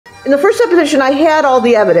in the first deposition, I had all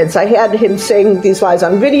the evidence. I had him saying these lies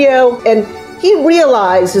on video, and he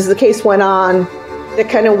realized as the case went on that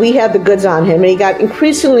kind of we had the goods on him, and he got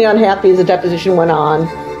increasingly unhappy as the deposition went on.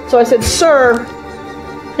 So I said, sir,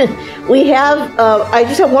 I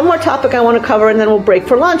just have one more topic I want to cover, and then we'll break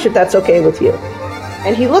for lunch, if that's okay with you.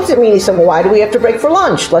 And he looked at me and he said, well, why do we have to break for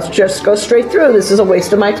lunch? Let's just go straight through. This is a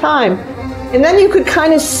waste of my time. And then you could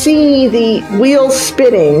kind of see the wheels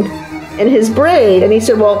spinning in his brain. And he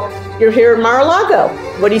said, well, you're here in Mar-a-Lago.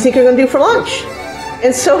 What do you think you're going to do for lunch?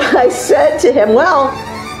 And so I said to him, well,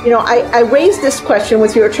 you know, I raised this question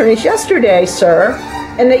with your attorneys yesterday, sir,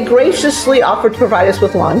 and they graciously offered to provide us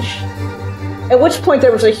with lunch. At which point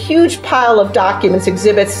there was a huge pile of documents,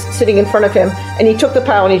 exhibits sitting in front of him, and he took the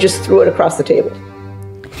pile and he just threw it across the table.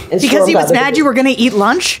 Because he was mad you were going to eat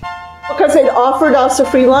lunch? Because they'd offered us a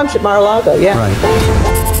free lunch at Mar-a-Lago, yeah. Right.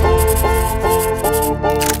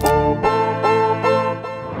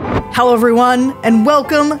 Hello, everyone, and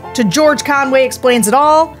welcome to George Conway Explains It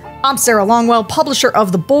All. I'm Sarah Longwell, publisher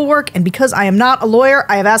of The Bulwark, and because I am not a lawyer,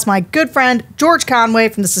 I have asked my good friend George Conway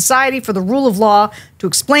from the Society for the Rule of Law to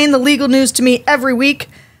explain the legal news to me every week.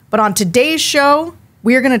 But on today's show,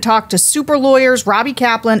 we are going to talk to super lawyers Roberta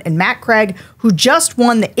Kaplan and Matt Craig, who just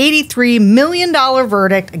won the $83 million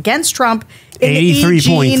verdict against Trump.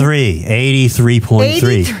 83.3.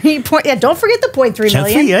 83.3. Yeah, don't forget the .3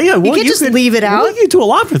 million. Yeah, well, you could leave it out. Well, you do a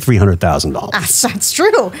lot for $300,000. That's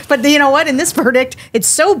true. But you know what? In this verdict, it's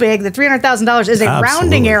so big that $300,000 is a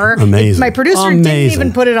rounding error. Amazing. My producer didn't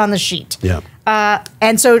even put it on the sheet. Yeah.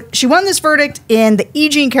 And so she won this verdict in the E.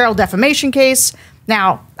 Jean Carroll defamation case.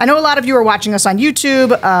 Now, I know a lot of you are watching us on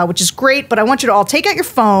YouTube, which is great, but I want you to all take out your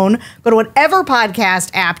phone, go to whatever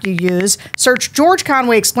podcast app you use, search George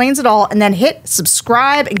Conway Explains It All, and then hit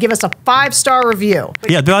subscribe and give us a 5-star review.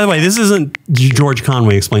 Yeah, by the way, this isn't George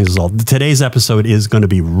Conway Explains It All. Today's episode is going to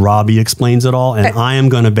be Robbie Explains It All, and I am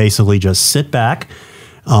going to basically just sit back,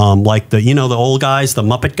 like the old guys, the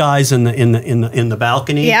Muppet guys in the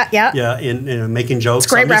balcony. Yeah, in making jokes.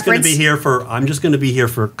 It's a great reference. I'm just going to be here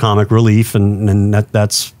for comic relief, and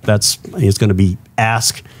that's it's going to be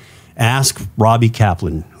ask Robbie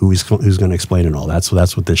Kaplan who's going to explain it all. That's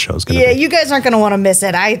what this show is going to be. Yeah, you guys aren't going to want to miss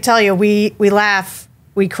it. I tell you, we laugh,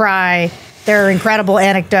 we cry. There are incredible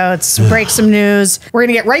anecdotes, break some news. We're going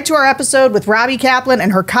to get right to our episode with Roberta Kaplan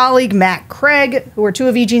and her colleague, Matt Craig, who are two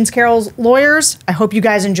of E. Jean Carroll's lawyers. I hope you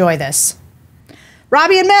guys enjoy this.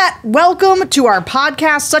 Robbie and Matt, welcome to our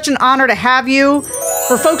podcast. Such an honor to have you.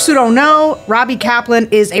 For folks who don't know, Roberta Kaplan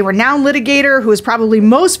is a renowned litigator who is probably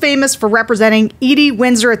most famous for representing Edie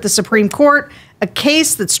Windsor at the Supreme Court, a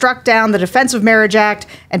case that struck down the Defense of Marriage Act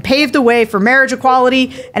and paved the way for marriage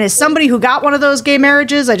equality. And as somebody who got one of those gay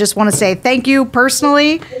marriages, I just want to say thank you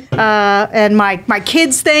personally. And my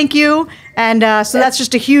kids, thank you. And so that's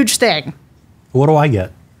just a huge thing. What do I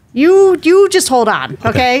get? You just hold on,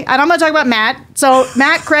 okay? And I'm going to talk about Matt. So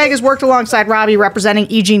Matt Craig has worked alongside Robbie representing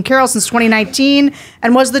E. Jean Carroll since 2019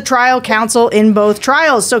 and was the trial counsel in both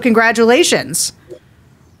trials. So congratulations.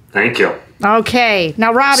 Thank you. Okay.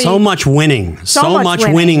 Now, Robbie. So much winning. So much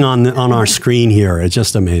winning on our screen here. It's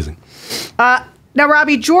just amazing. Now,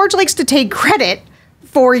 Robbie, George likes to take credit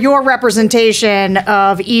for your representation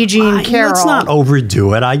of E. Jean Carroll. Let's not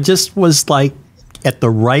overdo it. I just was like at the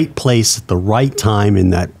right place at the right time in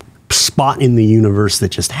that spot in the universe that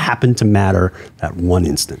just happened to matter that one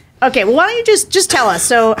instant. Okay, well, why don't you just tell us?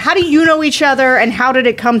 So how do you know each other, and how did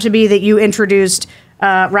it come to be that you introduced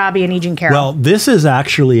Robbie and E. Jean Carroll? Well, this is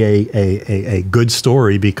actually a good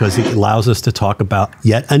story because it allows us to talk about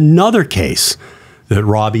yet another case that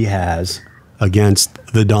Robbie has against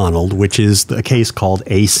the Donald, which is a case called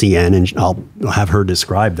ACN, and I'll have her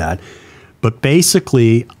describe that. But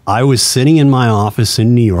basically, I was sitting in my office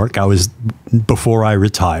in New York. I was before I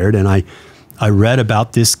retired, and I read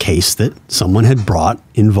about this case that someone had brought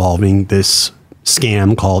involving this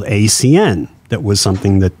scam called ACN. That was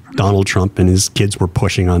something that Donald Trump and his kids were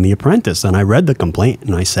pushing on The Apprentice. And I read the complaint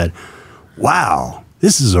and I said, wow,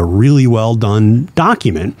 this is a really well done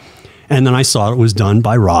document. And then I saw it was done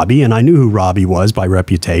by Robbie, and I knew who Robbie was by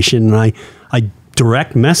reputation. And I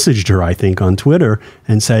direct messaged her, I think, on Twitter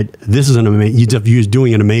and said, this is you're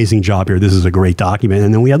doing an amazing job here. This is a great document.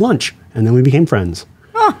 And then we had lunch, and then we became friends.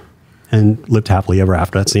 Huh. And lived happily ever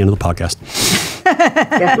after. That's the end of the podcast.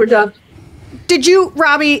 Yeah, we're done.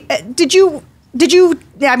 Robbie,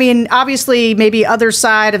 I mean, obviously, maybe other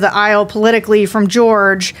side of the aisle politically from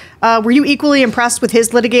George, were you equally impressed with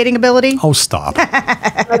his litigating ability? Oh, stop.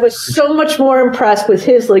 I was so much more impressed with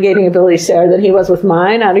his litigating ability, Sarah, than he was with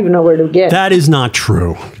mine. I don't even know where to begin. That is not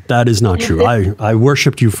true. That is not true. I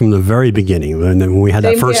worshipped you from the very beginning when we had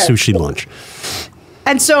that first sushi lunch.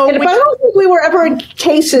 And so, but I don't think we were ever in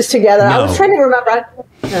cases together. No. I was trying to remember.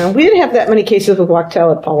 We didn't have that many cases with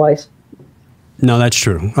Wachtell at Paul Weiss. No, that's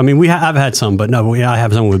true. I mean, I've had some, but no, I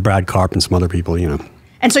have some with Brad Karp and some other people, you know.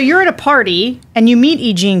 And so you're at a party and you meet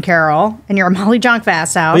E. Jean Carroll and you're at Molly John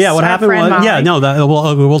Fasthouse. Yeah, what happened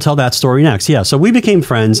was, we'll tell that story next. Yeah, so we became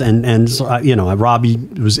friends, and you know, Robbie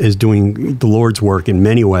is doing the Lord's work in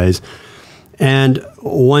many ways. And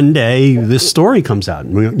one day, this story comes out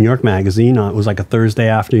in New York Magazine. It was like a Thursday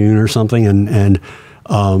afternoon or something, and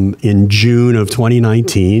in June of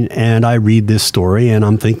 2019, and I read this story, and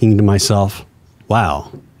I'm thinking to myself,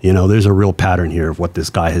 wow. You know, there's a real pattern here of what this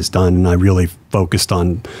guy has done. And I really focused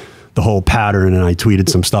on the whole pattern, and I tweeted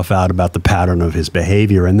some stuff out about the pattern of his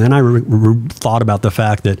behavior. And then I thought about the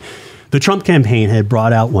fact that the Trump campaign had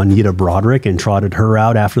brought out Juanita Broaddrick and trotted her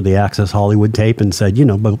out after the Access Hollywood tape and said, you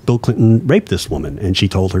know, Bill Clinton raped this woman. And she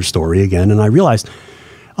told her story again. And I realized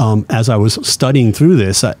as I was studying through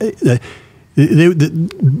this, in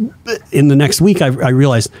the next week, I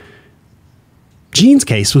realized Jean's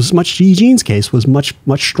case was much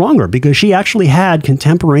stronger because she actually had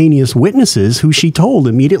contemporaneous witnesses who she told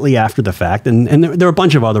immediately after the fact. And there were a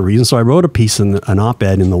bunch of other reasons. So I wrote a piece, an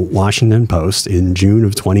op-ed in the Washington Post in June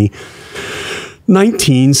of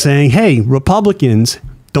 2019 saying, hey, Republicans,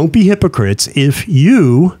 don't be hypocrites. If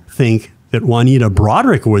you think that Juanita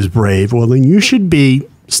Broaddrick was brave, well, then you should be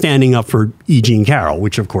standing up for E. Jean Carroll,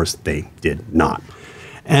 which of course they did not.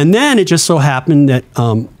 And then it just so happened that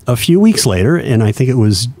a few weeks later, and I think it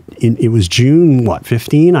was June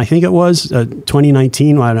 15, I think it was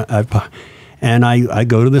 2019, and I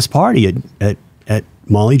go to this party at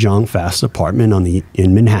Molly Jong Fast's apartment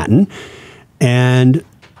in Manhattan, and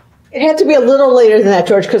it had to be a little later than that,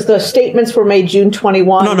 George, because the statements were made June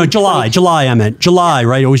 21. No, July. I meant July,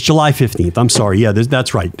 right? It was July 15th. I'm sorry. Yeah,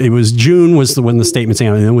 that's right. It was June was when the statements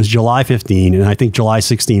came out, and it was July 15, and I think July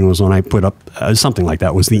 16 was when I put up something like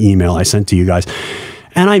that was the email I sent to you guys.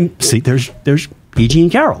 And I see there's E. Jean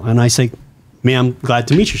Carroll, and I say, ma'am, glad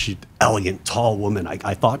to meet you. She's an elegant, tall woman.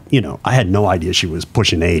 I thought, you know, I had no idea she was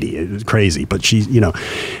pushing 80. It was crazy, but she's, you know,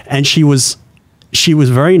 and she was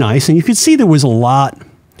very nice, and you could see there was a lot.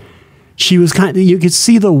 She was you could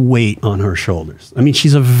see the weight on her shoulders. I mean,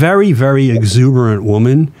 she's a very, very exuberant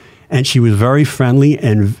woman, and she was very friendly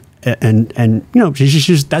and you know,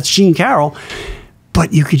 that's Jean Carroll,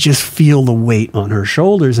 but you could just feel the weight on her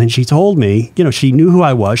shoulders. And she told me, you know, she knew who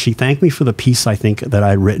I was. She thanked me for the piece, I think, that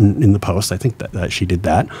I'd written in the Post. I think that she did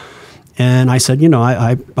that. And I said, you know,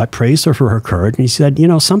 I praised her for her courage. And he said, you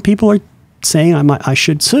know, some people are saying I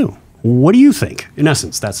should sue. What do you think? In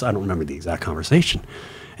essence, I don't remember the exact conversation.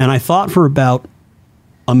 And I thought for about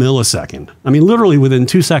a millisecond. I mean, literally within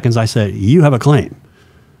 2 seconds, I said, you have a claim.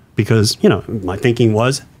 Because, you know, my thinking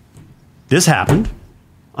was, this happened.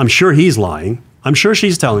 I'm sure he's lying. I'm sure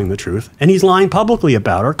she's telling the truth. And he's lying publicly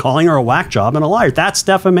about her, calling her a whack job and a liar. That's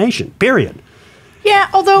defamation, period. Yeah,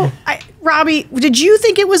 although, Robbie, did you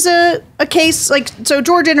think it was a case? Like, so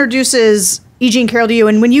George introduces E. Jean Carroll to you,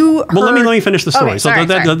 and when you heard... Well, let me finish the story. Okay, sorry.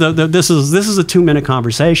 This is a 2-minute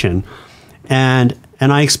conversation. And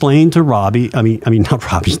I explained to Robbie, I mean,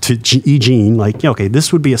 not Robbie, to E. Jean, like, okay,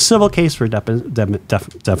 this would be a civil case for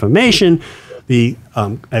defamation.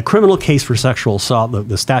 A criminal case for sexual assault,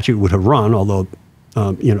 the statute would have run, although,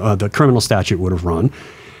 you know, the criminal statute would have run.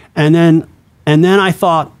 And then I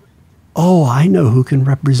thought, oh, I know who can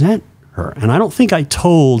represent her. And I don't think I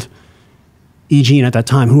told E. Jean at that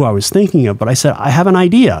time who I was thinking of, but I said, I have an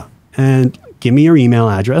idea. And give me your email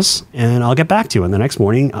address, and I'll get back to you. And the next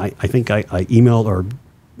morning, I think I emailed or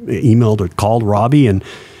called Robbie and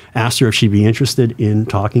asked her if she'd be interested in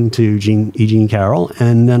talking to E. Jean Carroll.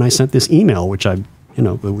 And then I sent this email, which was,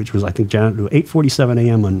 I think, 8:47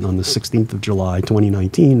 a.m. on the 16th of July,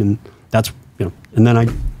 2019. And that's, you know, and then I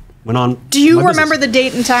went on. Do you remember the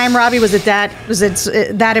date and time, Robbie? Was it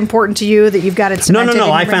that important to you that you've got it cemented?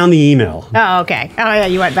 No. I found the email. Oh, okay. Oh, yeah.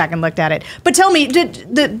 You went back and looked at it. But tell me,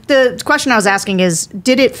 the question I was asking is,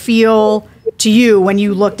 did it feel to you when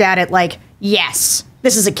you looked at it like, yes,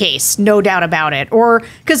 this is a case, no doubt about it? Or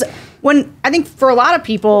because I think for a lot of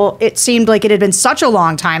people, it seemed like it had been such a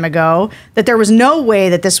long time ago that there was no way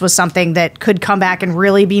that this was something that could come back and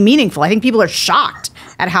really be meaningful. I think people are shocked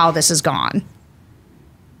at how this has gone.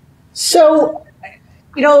 So,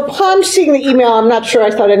 you know, upon seeing the email, I'm not sure I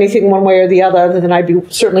thought anything one way or the other than I'd be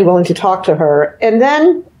certainly willing to talk to her. And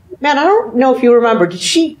then, man, I don't know if you remember, was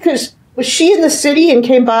she in the city and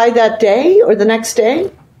came by that day or the next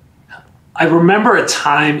day? I remember a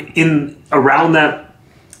time around that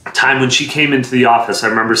time when she came into the office. I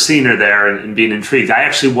remember seeing her there and being intrigued. I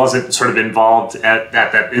actually wasn't sort of involved at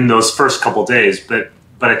that in those first couple days, but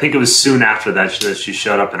but I think it was soon after that she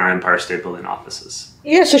showed up in our Empire State Building offices.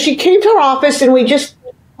 Yeah, so she came to our office and we just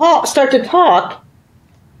started to talk.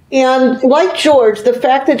 And like George, the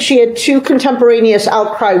fact that she had two contemporaneous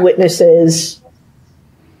outcry witnesses,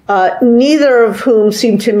 neither of whom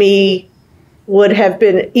seemed to me would have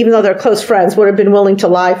been, even though they're close friends, would have been willing to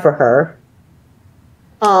lie for her.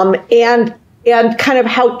 And kind of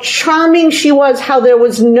how charming she was, how there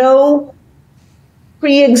was no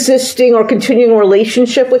pre-existing or continuing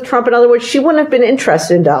relationship with Trump. In other words, she wouldn't have been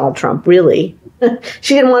interested in Donald Trump, really.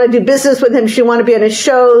 She didn't want to do business with him. She didn't want to be on his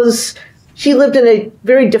shows. She lived in a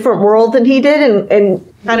very different world than he did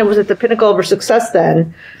and kind of was at the pinnacle of her success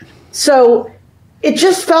then. So it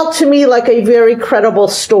just felt to me like a very credible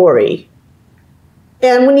story.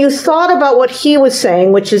 And when you thought about what he was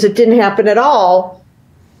saying, which is it didn't happen at all,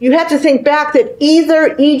 you had to think back that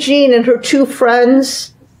either E. Jean and her two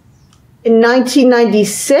friends in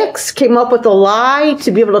 1996 came up with a lie to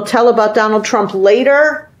be able to tell about Donald Trump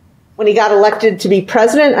later when he got elected to be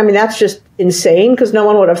president. I mean, that's just insane because no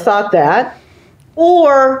one would have thought that.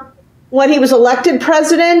 Or when he was elected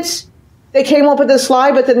president, they came up with this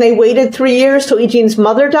lie, but then they waited 3 years till E. Jean's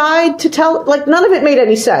mother died to tell. Like, none of it made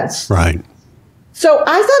any sense. Right. So I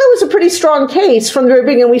thought it was a pretty strong case from the very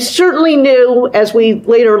beginning. We certainly knew, as we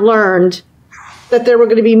later learned, that there were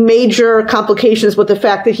going to be major complications with the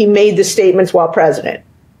fact that he made the statements while president.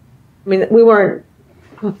 I mean, we weren't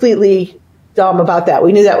completely dumb about that.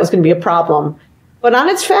 We knew that was going to be a problem. But on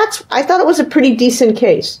its facts, I thought it was a pretty decent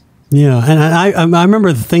case. Yeah, and I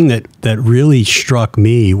remember the thing that really struck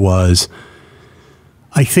me was,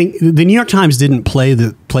 I think the New York Times didn't play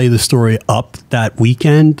the story up that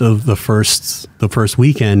weekend of the first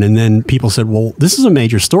weekend, and then people said, "Well, this is a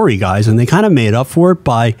major story, guys," and they kind of made up for it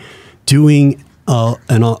by doing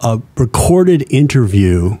a recorded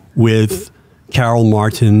interview with Carroll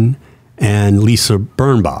Martin and Lisa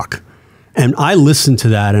Birnbach. And I listened to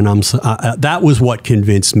that, and that was what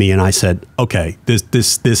convinced me. And I said, "Okay,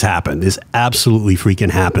 this happened. This absolutely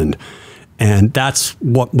freaking happened." And that's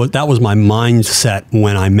what that was my mindset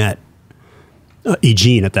when I met E.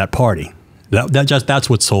 Jean at that party. That's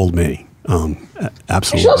what sold me. Absolutely. I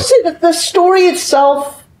should also say that the story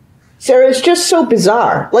itself, Sarah, is just so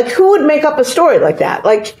bizarre. Like, who would make up a story like that?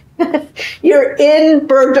 Like, you're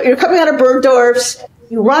coming out of Bergdorf's.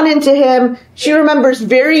 You run into him. She remembers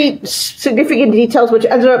very significant details, which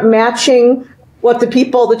ended up matching what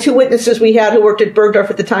the two witnesses we had who worked at Bergdorf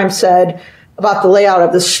at the time said about the layout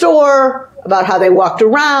of the store, about how they walked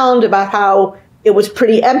around, about how it was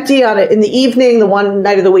pretty empty in the evening. The one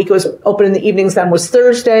night of the week it was open in the evenings, then was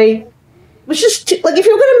Thursday. It was just like, if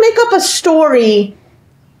you're going to make up a story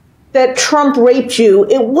that Trump raped you,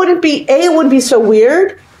 it wouldn't be so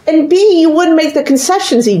weird. And B, you wouldn't make the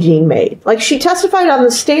concessions E. Jean made. Like, she testified on the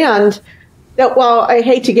stand that while I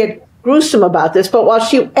hate to get gruesome about this, but while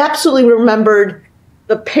she absolutely remembered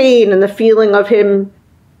the pain and the feeling of him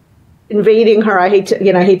invading her,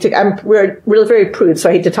 I'm really very prude, so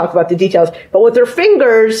I hate to talk about the details. But with her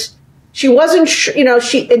fingers, she wasn't,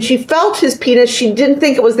 she felt his penis. She didn't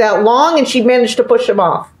think it was that long, and she managed to push him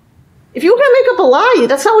off. If you were going to make up a lie,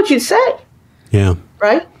 that's not what you'd say. Yeah.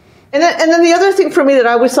 Right? And then the other thing for me that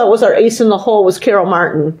I always thought was our ace in the hole was Carroll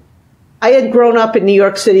Martin. I had grown up in New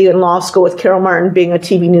York City in law school with Carroll Martin being a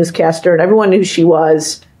TV newscaster, and everyone knew who she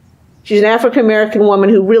was. She's an African-American woman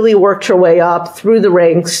who really worked her way up through the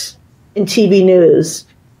ranks in TV news.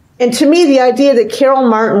 And to me, the idea that Carroll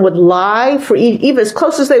Martin would lie for, even as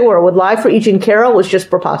close as they were, would lie for E. Jean Carroll was just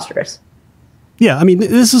preposterous. Yeah, I mean,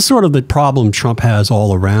 this is sort of the problem Trump has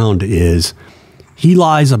all around is he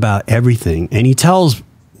lies about everything, and he tells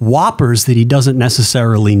whoppers that he doesn't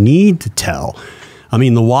necessarily need to tell. I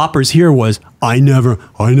mean, the whoppers here was, I never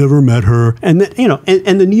met her. And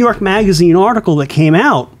and the New York Magazine article that came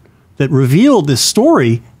out that revealed this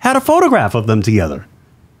story had a photograph of them together.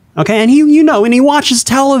 Okay, and he watches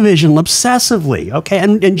television obsessively. Okay,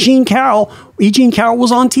 and E. Jean Carroll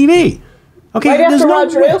was on TV. Okay, right after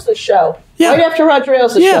Roger Ailes' show. Yeah. Right after Roger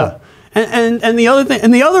Ailes' show. And the other thing,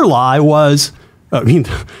 and the other lie was,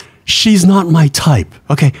 she's not my type.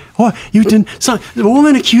 Okay. Oh, you didn't. So the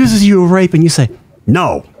woman accuses you of rape, and you say,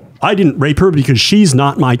 "No, I didn't rape her because she's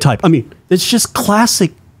not my type." I mean, it's just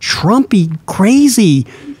classic Trumpy crazy.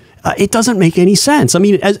 It doesn't make any sense. I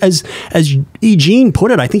mean, as E. Jean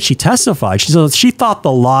put it, I think she testified. She said she thought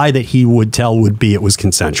the lie that he would tell would be it was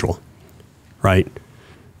consensual, right?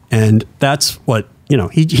 And that's what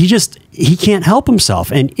he can't help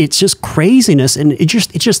himself, and it's just craziness, and it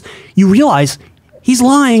just you realize. He's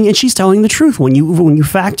lying and she's telling the truth when you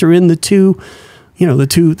factor in the two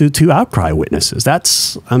outcry witnesses.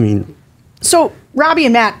 So Robbie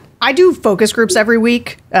and Matt, I do focus groups every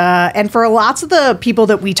week, and for lots of the people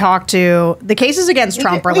that we talk to, the cases against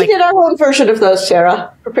Trump are we did our own version of those,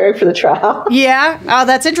 Sarah, preparing for the trial. Yeah, oh,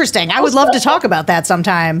 that's interesting. I would love to talk about that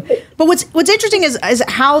sometime. But what's interesting is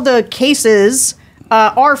how the cases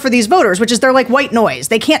are for these voters, which is they're like white noise.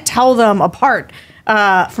 They can't tell them apart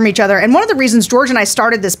from each other. And one of the reasons George and I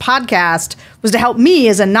started this podcast was to help me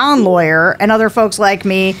as a non-lawyer and other folks like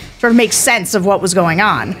me sort of make sense of what was going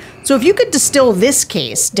on. So if you could distill this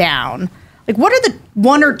case down, like what are the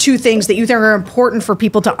one or two things that you think are important for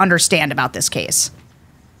people to understand about this case?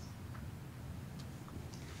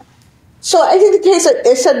 So I think the case,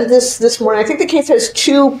 I said this morning, I think the case has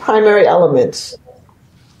two primary elements.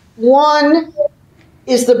 One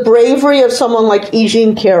is the bravery of someone like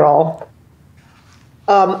Jean Carroll,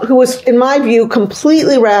 who was, in my view,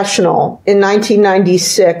 completely rational in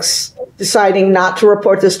 1996, deciding not to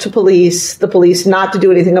report this to the police not to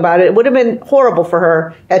do anything about it. It would have been horrible for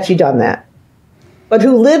her had she done that. But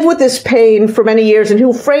who lived with this pain for many years and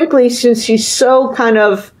who, frankly, since she's so kind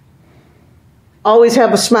of always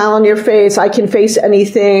have a smile on your face, I can face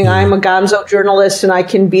anything, I'm a gonzo journalist and I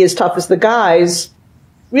can be as tough as the guys,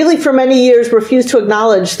 really for many years refused to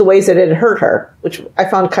acknowledge the ways that it had hurt her, which I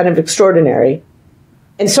found kind of extraordinary.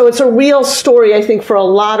 And so it's a real story, I think, for a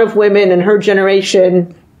lot of women in her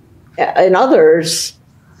generation and others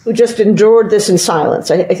who just endured this in silence.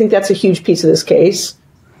 I think that's a huge piece of this case.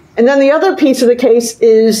 And then the other piece of the case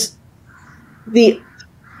is the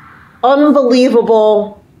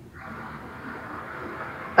unbelievable,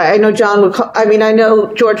 I know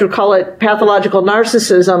George would call it pathological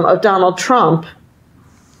narcissism of Donald Trump.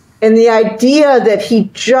 And the idea that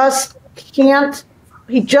he just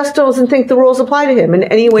doesn't think the rules apply to him in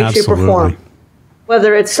any way, shape, or form.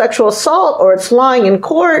 Whether it's sexual assault, or it's lying in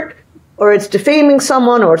court, or it's defaming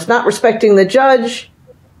someone, or it's not respecting the judge.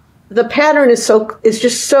 The pattern is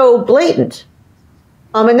just so blatant.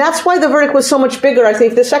 And that's why the verdict was so much bigger, I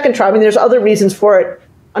think, the second trial. I mean, there's other reasons for it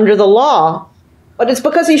under the law, but it's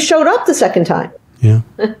because he showed up the second time. Yeah.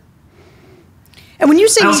 And when you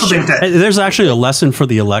say there's actually a lesson for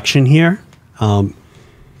the election here.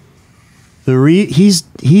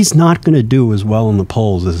 He's not going to do as well in the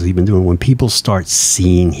polls as he's been doing when people start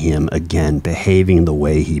seeing him again behaving the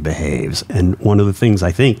way he behaves. And one of the things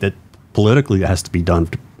I think that politically has to be done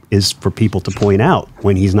is for people to point out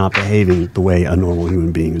when he's not behaving the way a normal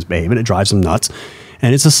human being is behaving. It drives them nuts.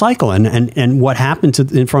 And it's a cycle. And what happened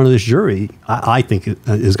in front of this jury, I think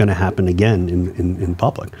is going to happen again in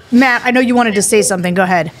public. Matt, I know you wanted to say something. Go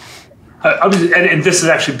ahead. And this is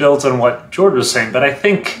actually built on what George was saying, but I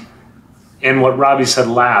think, and what Robbie said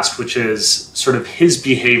last, which is sort of his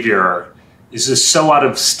behavior is just so out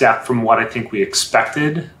of step from what I think we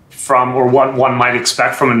expected from, or what one might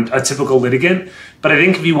expect from a typical litigant. But I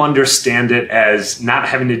think if you understand it as not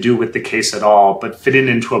having to do with the case at all, but fitting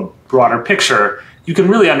into a broader picture, you can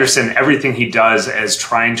really understand everything he does as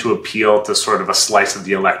trying to appeal to sort of a slice of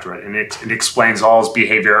the electorate. And it explains all his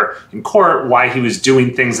behavior in court, why he was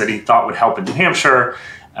doing things that he thought would help in New Hampshire.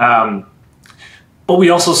 But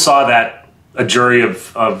we also saw that a jury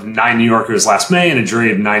of 9 New Yorkers last May and a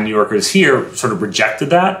jury of 9 New Yorkers here sort of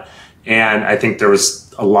rejected that. And I think there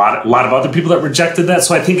was a lot of other people that rejected that.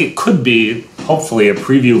 So I think it could be, hopefully, a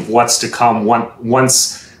preview of what's to come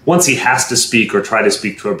once he has to speak or try to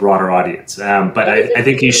speak to a broader audience. But I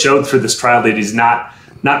think he showed through this trial that he's not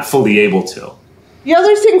fully able to. The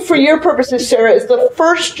other thing for your purposes, Sarah, is the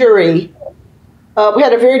first jury, we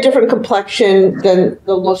had a very different complexion than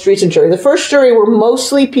the most recent jury. The first jury were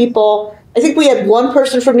mostly people, I think we had one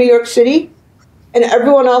person from New York City, and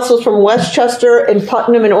everyone else was from Westchester and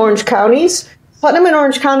Putnam and Orange counties. Putnam and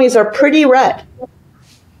Orange counties are pretty red.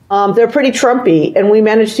 They're pretty Trumpy, and we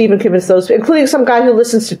managed to even convince those, including some guy who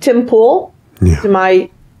listens to Tim Pool, to my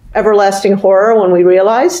everlasting horror when we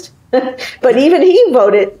realized. But even he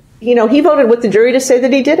voted, he voted with the jury to say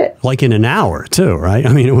that he did it. Like in an hour, too, right?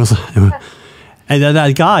 I mean, it was and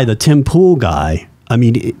that guy, the Tim Pool guy, I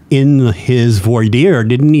mean, in his voir dire, on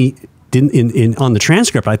the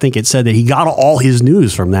transcript, I think it said that he got all his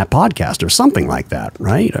news from that podcast or something like that,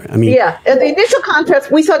 right? I mean, yeah. In the initial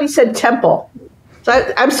contest, we thought he said temple.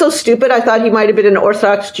 So I'm so stupid. I thought he might have been an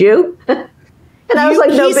Orthodox Jew. And I was like,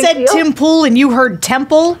 no big deal. He said Tim Pool and you heard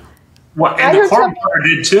temple? Well, and the court reporter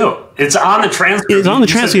did too. It's on the transcript. It's on the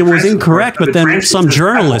transcript. It was incorrect, but then some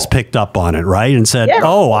journalist picked up on it, right? And said,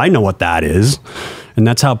 oh, I know what that is. And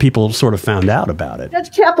that's how people sort of found out about it.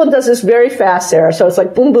 Judge Kaplan does this very fast, Sarah. So it's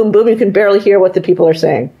like boom, boom, boom. You can barely hear what the people are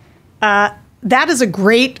saying. That is a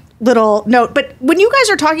great little note. But when you guys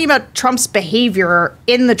are talking about Trump's behavior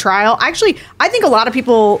in the trial, actually, I think a lot of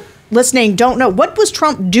people listening don't know, what was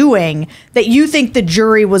Trump doing that you think the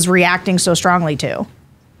jury was reacting so strongly to?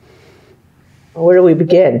 Where do we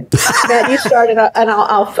begin? Matt, you start and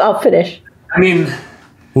I'll finish. I mean,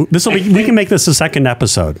 we can make this a second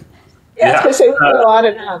episode. Yeah, I was going to say we can go on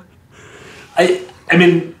and on. I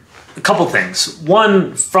mean, a couple things.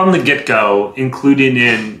 One, from the get-go, including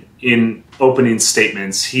in opening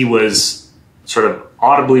statements, he was sort of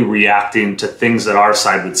audibly reacting to things that our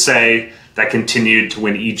side would say. That continued to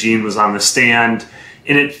when E. Jean was on the stand,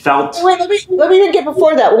 and it felt. Wait, let me get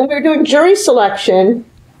before that. When we were doing jury selection,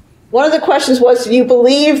 one of the questions was, do you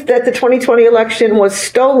believe that the 2020 election was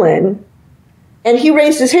stolen? And he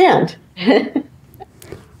raised his hand.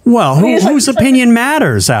 Well, whose opinion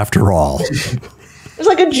matters after all? It's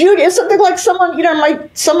like a jury. It's something like someone, like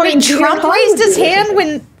someone. I mean, Trump raised his hand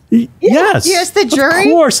when. Yes. Yes, the jury. Of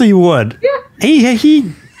course he would. Yeah.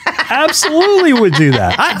 He absolutely would do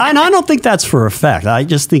that. I don't think that's for effect. I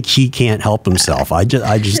just think he can't help himself. I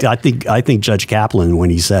think Judge Kaplan, when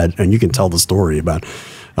he said, and you can tell the story about.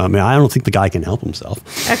 I don't think the guy can help himself.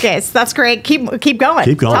 Okay, so that's great. Keep going.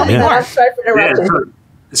 Keep going. Tell me more. Sorry for interrupting.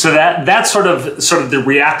 So that sort of the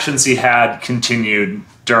reactions he had continued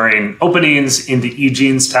during openings into E.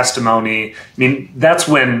 Jean's testimony. I mean, that's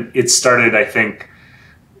when it started. I think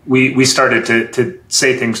we started to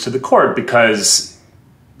say things to the court because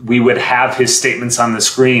we would have his statements on the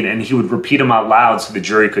screen and he would repeat them out loud so the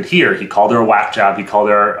jury could hear. He called her a whack job. He called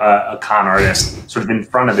her a con artist, sort of in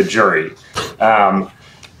front of the jury.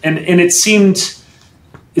 And it seemed,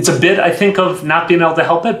 it's a bit, I think, of not being able to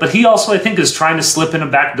help it. But he also, I think, is trying to slip in a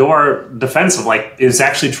backdoor defense of like, it's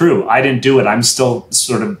actually true. I didn't do it. I'm still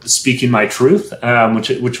sort of speaking my truth,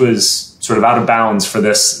 which was sort of out of bounds for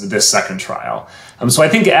this second trial. So I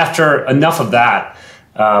think after enough of that,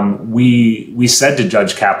 we said to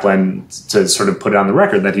Judge Kaplan to sort of put it on the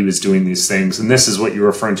record that he was doing these things. And this is what you're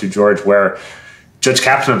referring to, George, where Judge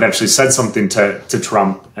Kaplan eventually said something to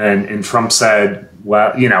Trump, and Trump said,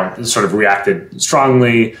 well, sort of reacted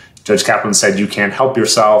strongly. Judge Kaplan said, you can't help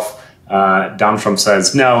yourself. Donald Trump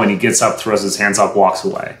says no, and he gets up, throws his hands up, walks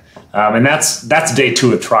away. And that's day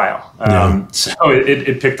 2 of trial. So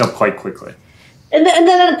it picked up quite quickly. And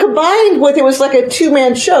then combined with, it was like a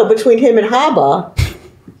 2-man show between him and Haba.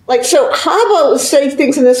 Like, so Haba was saying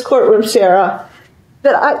things in this courtroom, Sarah,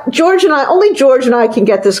 that only George and I can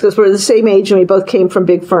get this because we're the same age and we both came from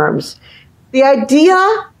big firms. The idea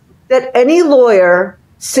that any lawyer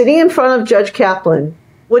sitting in front of Judge Kaplan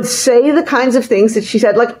would say the kinds of things that she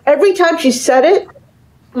said, like every time she said it,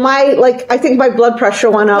 I think my blood pressure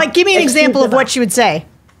went up. Like, give me an example of what she would say.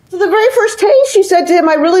 So the very first taste, she said to him,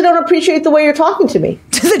 I really don't appreciate the way you're talking to me.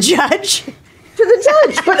 To the judge? To the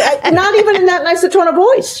judge, but not even in that nice a tone of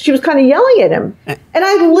voice. She was kind of yelling at him. And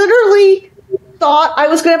I literally thought I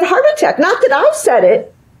was going to have a heart attack. Not that I said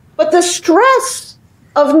it, but the stress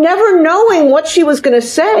of never knowing what she was going to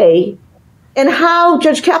say and how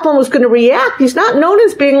Judge Kaplan was going to react. He's not known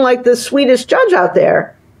as being like the sweetest judge out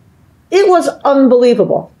there. It was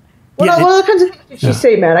unbelievable. What other kinds of things did she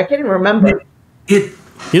say, man? I can't even remember.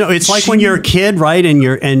 It's like when you're a kid, right?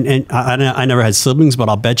 And I never had siblings, but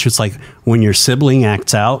I'll bet you it's like when your sibling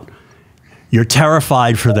acts out, you're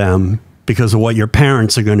terrified for them because of what your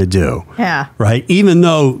parents are going to do. Yeah. Right? Even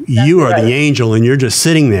though you are the angel and you're just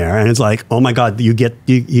sitting there and it's like, oh my God, you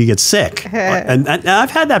get sick. and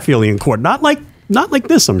I've had that feeling in court. Not like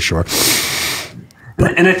this, I'm sure.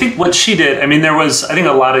 And I think what she did, I mean, I think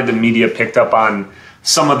a lot of the media picked up on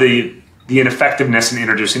some of the ineffectiveness in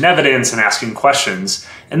introducing evidence and asking questions.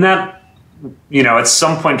 And that, at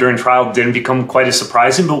some point during trial didn't become quite as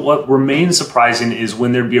surprising. But what remains surprising is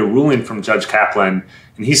when there'd be a ruling from Judge Kaplan,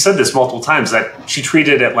 and he said this multiple times, that she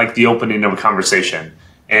treated it like the opening of a conversation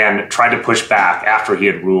and tried to push back after he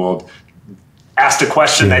had ruled, asked a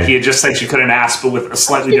question that he had just said she couldn't ask, but with a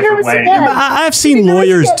slightly different way. I've seen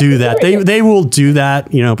lawyers do that. They will do that,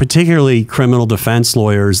 particularly criminal defense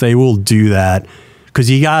lawyers. They will do that because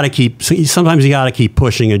sometimes you got to keep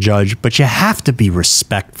pushing a judge, but you have to be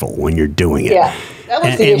respectful when you're doing it. Yeah.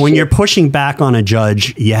 And when you're pushing back on a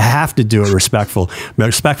judge, you have to do it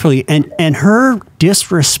respectfully. And her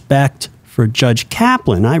disrespect for Judge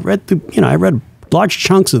Kaplan, I read large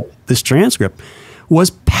chunks of this transcript,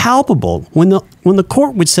 was palpable. When the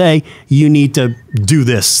court would say you need to do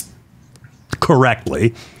this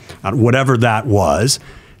correctly, whatever that was,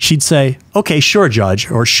 she'd say, "Okay, sure, Judge,"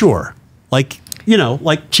 or "Sure," like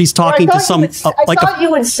she's talking to some. I thought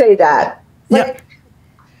you would say that. Yeah.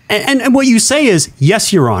 And what you say is,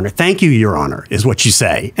 "Yes, Your Honor. Thank you, Your Honor," is what you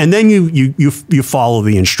say. And then you follow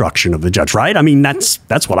the instruction of the judge, right? I mean, that's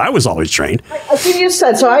what I was always trained. I think you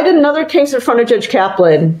said. So I did another case in front of Judge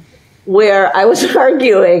Kaplan, where I was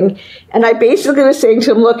arguing, and I basically was saying to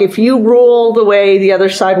him, look, if you rule the way the other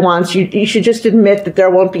side wants, you should just admit that there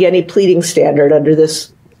won't be any pleading standard under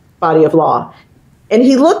this body of law. And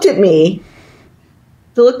he looked at me,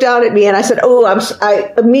 he looked down at me, and I said, I was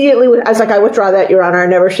like, I withdraw that, Your Honor. I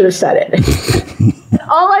never should have said it.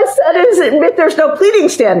 All I said is admit there's no pleading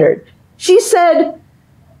standard. She said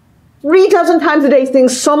 3 dozen times a day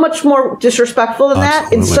things so much more disrespectful than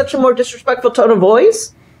that, in such a more disrespectful tone of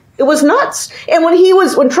voice. It was nuts. And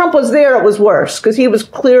when Trump was there, it was worse because he was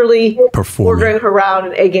clearly ordering her around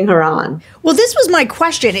and egging her on. Well, this was my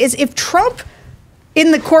question: is if Trump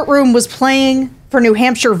in the courtroom was playing for New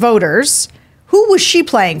Hampshire voters, who was she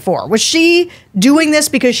playing for? Was she doing this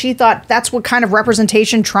because she thought that's what kind of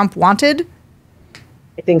representation Trump wanted?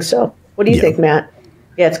 I think so. What do you think, Matt?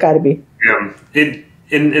 Yeah, it's got to be. Yeah.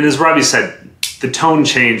 And as Robbie said, the tone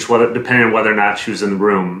changed depending on whether or not she was in the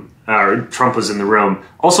room. Or Trump was in the room.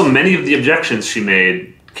 Also, many of the objections she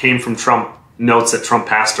made came from Trump notes that Trump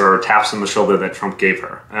passed her or taps on the shoulder that Trump gave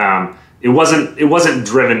her. It wasn't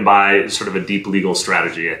driven by sort of a deep legal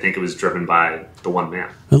strategy. I think it was driven by the one man.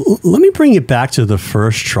 Let me bring it back to the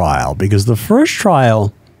first trial, because the first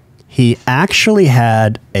trial, he actually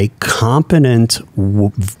had a competent,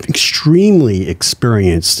 extremely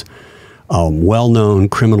experienced, well-known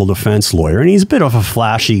criminal defense lawyer, and he's a bit of a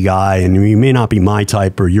flashy guy, and he may not be my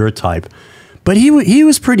type or your type, but he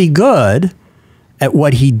was pretty good at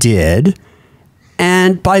what he did.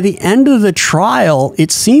 And by the end of the trial, it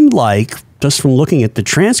seemed like, just from looking at the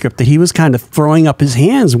transcript, that he was kind of throwing up his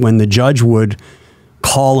hands when the judge would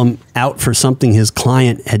call him out for something his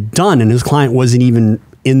client had done, and his client wasn't even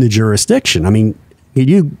in the jurisdiction. I mean, could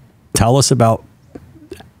you tell us about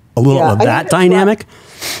a little of that dynamic?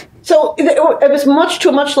 So it was to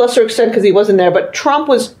a much lesser extent because he wasn't there, but Trump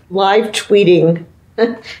was live tweeting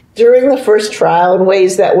during the first trial in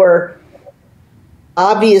ways that were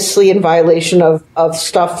obviously in violation of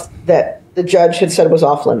stuff that the judge had said was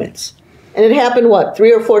off limits. And it happened,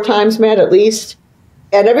 3 or 4 times, Matt, at least?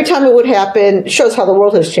 And every time it would happen, it shows how the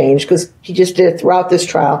world has changed because he just did it throughout this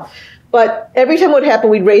trial. But every time it would happen,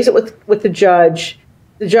 we'd raise it with the judge.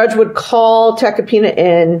 The judge would call Takapina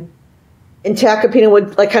in, and Takapina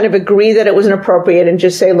would kind of agree that it was inappropriate and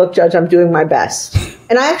just say, look, Judge, I'm doing my best.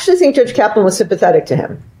 And I actually think Judge Kaplan was sympathetic to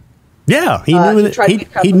him. Yeah, he knew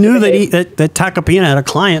that Takapina had a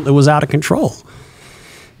client that was out of control.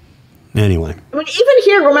 Anyway. I mean, even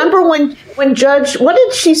here, remember when Judge, what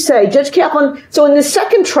did she say? Judge Kaplan, so in the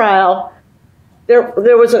second trial,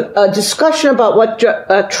 there was a discussion about what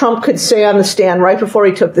Trump could say on the stand right before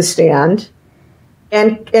he took the stand.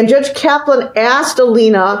 And Judge Kaplan asked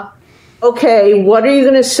Alina, okay, what are you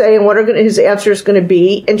going to say and what are his answers going to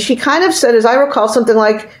be? And she kind of said, as I recall, something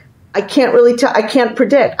like, I can't really tell, I can't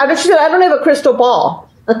predict. She said, I don't have a crystal ball.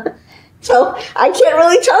 So I can't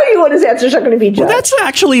really tell you what his answers are going to be, Judge. Well, that's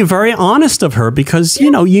actually very honest of her because,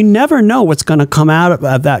 you never know what's going to come out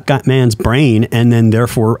of that man's brain and then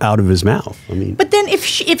therefore out of his mouth. I mean, but then if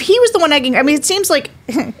he was the one egging, I mean, it seems like,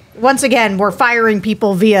 once again, we're firing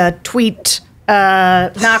people via tweet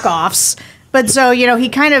knockoffs. But so, he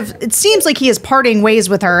kind of, it seems like he is parting ways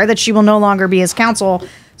with her, that she will no longer be his counsel.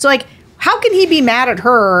 So, how can he be mad at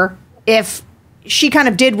her if she kind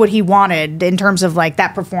of did what he wanted in terms of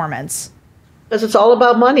that performance? Because it's all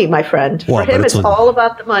about money, my friend. Well, for him, it's all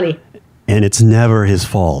about the money. And it's never his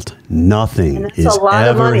fault. Nothing is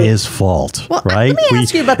ever his fault, well, right? Let me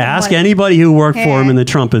ask you about the ask money. Anybody who worked for him in the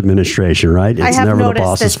Trump administration, right? It's I have never the noticed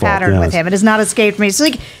boss's this pattern fault. with him. It has not escaped me. So,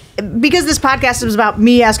 because this podcast is about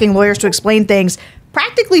me asking lawyers to explain things,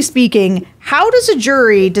 practically speaking, how does a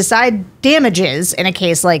jury decide damages in a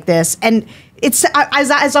case like this? And it's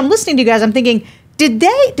as I'm listening to you guys, I'm thinking,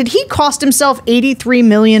 did he cost himself $83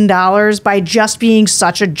 million by just being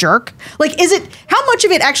such a jerk? How much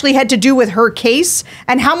of it actually had to do with her case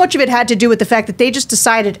and how much of it had to do with the fact that they just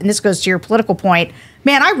decided, and this goes to your political point,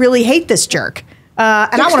 man, I really hate this jerk.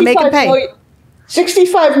 And I want to make him pay.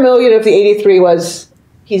 65 million of the 83 was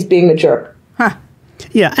he's being a jerk. Huh.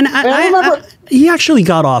 Yeah, and I remember he actually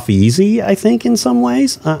got off easy, I think, in some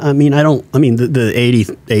ways. The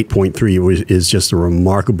 88.3 is just a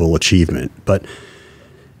remarkable achievement. But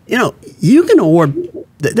you can award.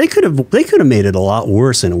 They could have made it a lot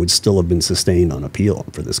worse, and it would still have been sustained on appeal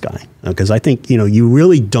for this guy. Because I think you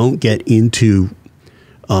really don't get into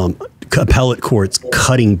appellate courts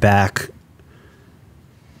cutting back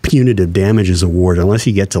punitive damages award unless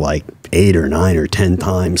you get to 8 or 9 or 10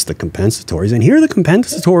 times the compensatories. And here the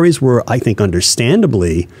compensatories were, I think,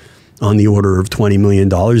 understandably on the order of $20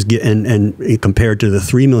 million and compared to the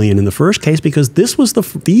 $3 million in the first case, because these were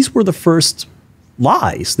the first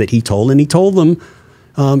lies that he told, and he told them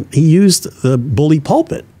he used the bully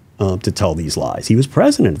pulpit to tell these lies. He was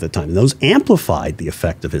president at the time, and those amplified the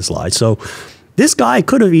effect of his lies. So this guy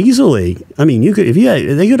could have easily, I mean, they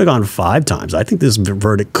could have gone 5 times. I think this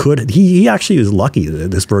verdict he actually was lucky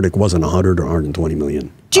that this verdict wasn't 100 or 120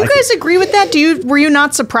 million. Do you guys agree with that? Were you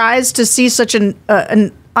not surprised to see such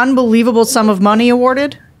an unbelievable sum of money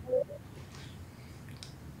awarded?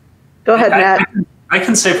 Go ahead, Matt. I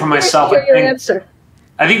can say for myself, Your answer.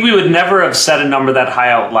 I think we would never have said a number that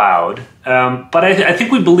high out loud. But I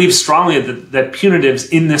think we believe strongly that punitives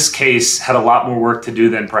in this case had a lot more work to do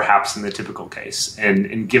than perhaps in the typical case.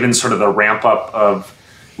 And given sort of the ramp up of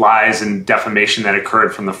lies and defamation that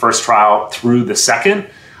occurred from the first trial through the second,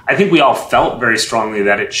 I think we all felt very strongly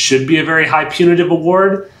that it should be a very high punitive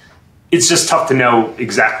award. It's just tough to know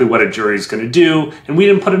exactly what a jury is going to do. And we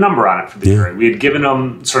didn't put a number on it for the jury. We had given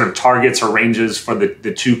them sort of targets or ranges for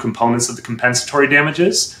the 2 components of the compensatory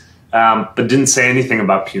damages, but didn't say anything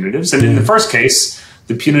about punitives. And in the first case,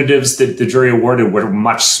 the punitives that the jury awarded were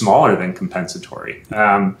much smaller than compensatory.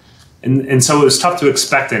 And so it was tough to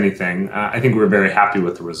expect anything. I think we were very happy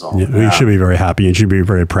with the result. Yeah, we should be very happy and should be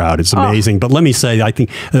very proud. It's amazing. But let me say, I think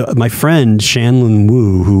my friend Shanlin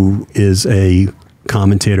Wu, who is a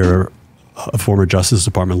commentator, a former Justice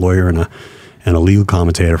Department lawyer and a legal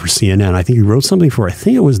commentator for CNN. I think he wrote something for, I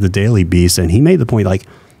think it was the Daily Beast, and he made the point, like,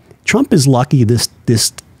 Trump is lucky this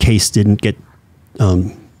case didn't get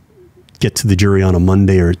to the jury on a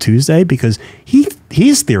Monday or a Tuesday, because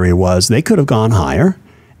his theory was they could have gone higher,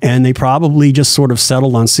 and they probably just sort of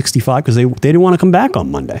settled on 65 because they didn't want to come back on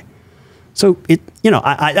Monday. So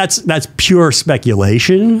that's pure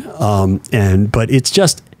speculation, but it's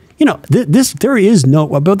just. There is no,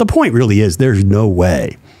 but the point really is there's no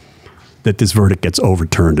way that this verdict gets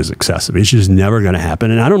overturned as excessive. It's just never going to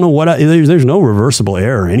happen. And I don't know there's no reversible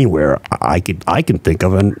error anywhere I can think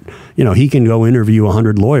of. And, he can go interview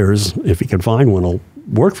 100 lawyers if he can find one will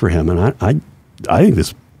work for him. And I think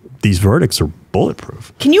these verdicts are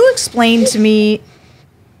bulletproof. Can you explain to me,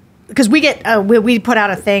 because we get we put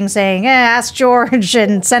out a thing saying, ask George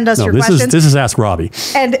and send us your questions. This is Ask Robbie.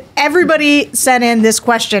 And everybody sent in this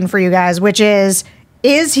question for you guys, which is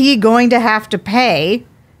he going to have to pay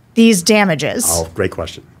these damages? Oh, great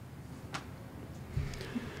question.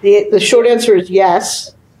 The short answer is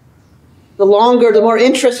yes. The more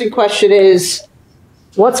interesting question is,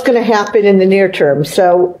 what's going to happen in the near term?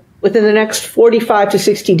 So within the next 45 to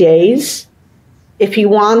 60 days, if he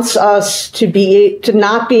wants us to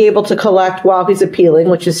not be able to collect while he's appealing,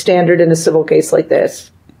 which is standard in a civil case like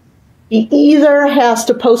this, he either has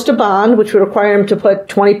to post a bond, which would require him to put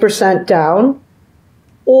 20% down,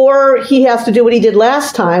 or he has to do what he did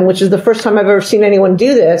last time, which is the first time I've ever seen anyone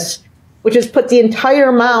do this, which is put the entire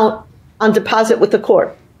amount on deposit with the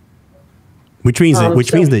court. Which means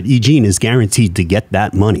that Eugene is guaranteed to get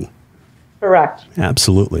that money. Correct.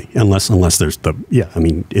 Absolutely. Unless there's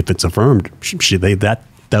if it's affirmed,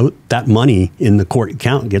 that money in the court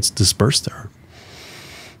account gets dispersed to her.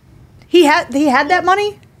 He had that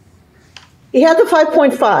money? He had the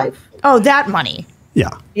 5.5. Oh, that money. Yeah.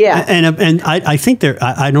 Yeah. And I think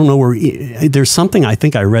I don't know where, there's something I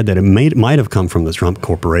think I read that it might have come from the Trump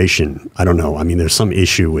Corporation. I don't know. I mean, there's some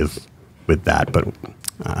issue with that, but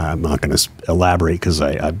I'm not going to elaborate because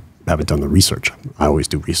I haven't done the research. I always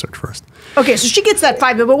do research first. Okay, so she gets that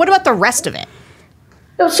 5, but what about the rest of it?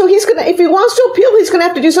 So he's going to, if he wants to appeal, he's going to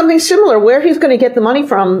have to do something similar. Where he's going to get the money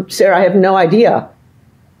from, Sarah, I have no idea.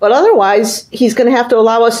 But otherwise, he's going to have to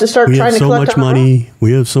allow us to start trying to collect so much money.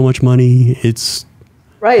 We have so much money. It's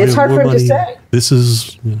right. It's hard for him to say. This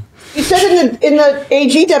is. Yeah. He said in the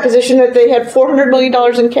AG deposition that they had $400 million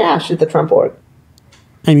in cash at the Trump org.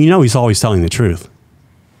 And he's always telling the truth.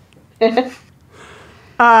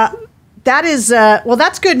 That is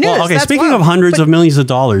that's good news. Well, okay. That's Speaking of hundreds of millions of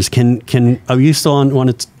dollars, are you still on?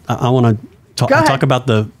 I want to talk about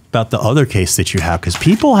the other case that you have, because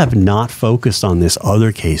people have not focused on this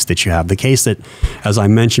other case that you have. The case that, as I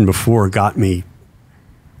mentioned before, got me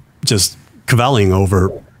just cavelling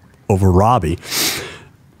over Robbie.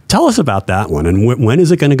 Tell us about that one, and when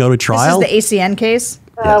is it going to go to trial? This is the ACN case.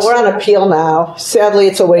 Yes. We're on appeal now. Sadly,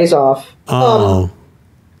 it's a ways off. Oh.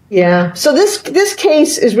 Yeah. So this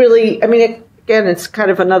case is really, again, it's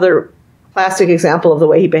kind of another classic example of the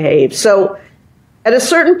way he behaved. So at a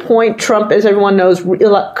certain point, Trump, as everyone knows,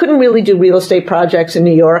 couldn't really do real estate projects in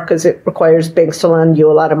New York because it requires banks to lend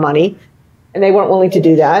you a lot of money. And they weren't willing to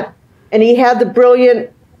do that. And he had the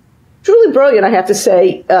truly brilliant, I have to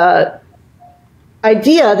say,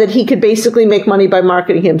 idea that he could basically make money by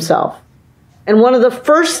marketing himself. And one of the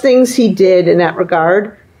first things he did in that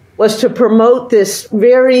regard was to promote this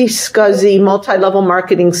very scuzzy multi-level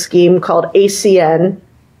marketing scheme called ACN,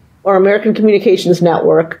 or American Communications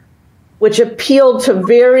Network, which appealed to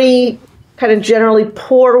very kind of generally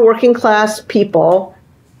poor working class people.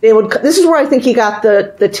 This is where I think he got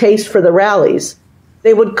the taste for the rallies.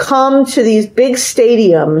 They would come to these big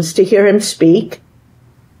stadiums to hear him speak,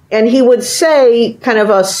 and he would say kind of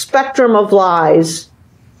a spectrum of lies,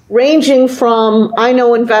 ranging from, I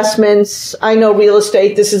know investments, I know real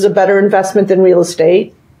estate, this is a better investment than real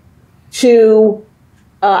estate, to,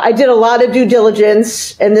 I did a lot of due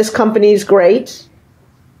diligence, and this company's great,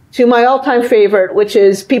 to my all-time favorite, which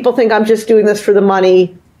is, people think I'm just doing this for the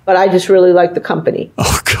money, but I just really like the company.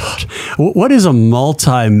 Oh, God. What is a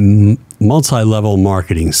multi-level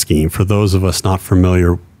marketing scheme for those of us not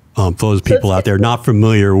familiar, for those people out there not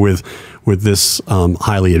familiar with this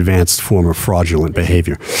highly advanced form of fraudulent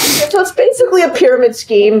behavior? So it's basically a pyramid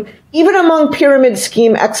scheme. Even among pyramid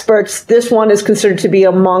scheme experts, this one is considered to be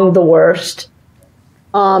among the worst.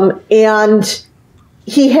 And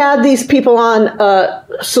he had these people on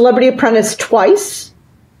Celebrity Apprentice twice.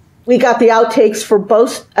 We got the outtakes for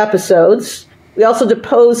both episodes. We also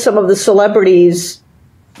deposed some of the celebrities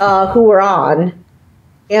who were on.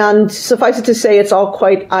 And suffice it to say, it's all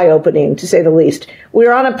quite eye-opening, to say the least.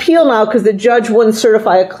 We're on appeal now because the judge wouldn't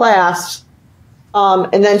certify a class,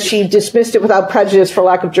 and then she dismissed it without prejudice for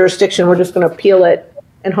lack of jurisdiction. We're just going to appeal it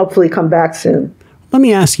and hopefully come back soon. Let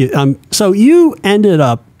me ask you, so you ended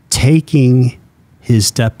up taking his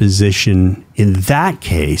deposition in that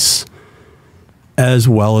case as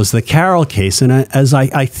well as the Carroll case. And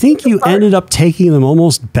I think you ended up taking them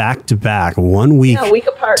almost back to back, 1 week,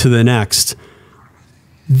 apart to the next.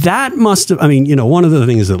 That must have, I mean, you know, one of the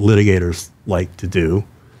things that litigators like to do,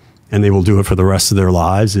 and they will do it for the rest of their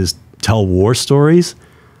lives, is tell war stories.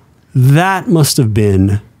 That must have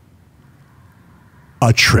been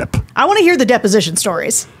a trip. I want to hear the deposition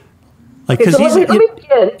stories. Like, okay, so let me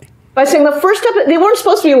begin by saying the first they weren't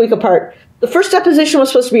supposed to be a week apart. The first deposition was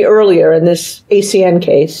supposed to be earlier in this ACN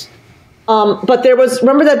case. But there was,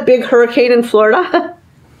 remember that big hurricane in Florida?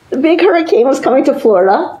 The big hurricane was coming to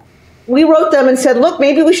Florida. We wrote them and said, look,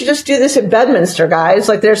 maybe we should just do this in Bedminster, guys.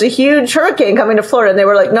 Like, there's a huge hurricane coming to Florida. And they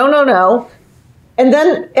were like, no, no, no. And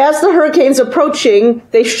then as the hurricane's approaching,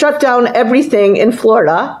 they shut down everything in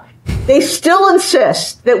Florida. They still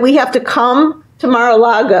insist that we have to come to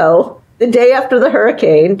Mar-a-Lago the day after the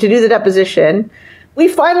hurricane to do the deposition. We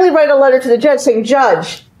finally write a letter to the judge saying,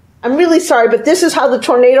 Judge, I'm really sorry, but this is how the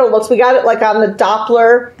tornado looks. We got it like on the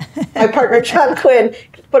Doppler. My partner, John Quinn,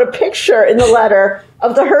 put a picture in the letter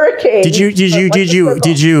of the hurricane.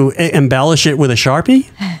 Did you embellish it with a Sharpie?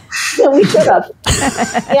 Yeah, we should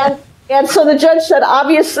have. And so the judge said,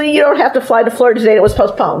 obviously, you don't have to fly to Florida today. It was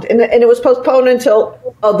postponed. And it was postponed until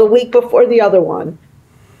the week before the other one.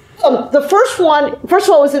 The first one, first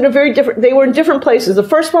of all, was in a very different, they were in different places. The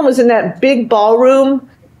first one was in that big ballroom.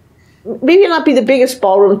 Maybe not be the biggest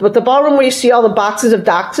ballroom, but the ballroom where you see all the boxes of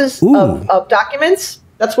of documents.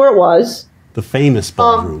 That's where it was. The famous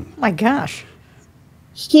ballroom. My gosh.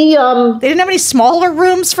 They didn't have any smaller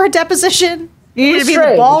rooms for a deposition? You needed to be in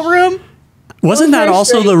the ballroom? Wasn't that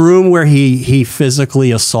also the room where he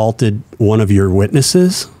physically assaulted one of your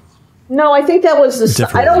witnesses? No, I think that was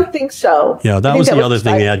I don't think so. Yeah, that was the other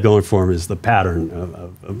thing they had going for him, is the pattern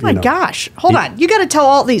of my gosh. Hold on. You got to tell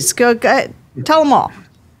all these. Go, tell them all.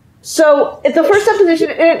 So at the first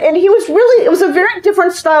deposition, and he was really, it was a very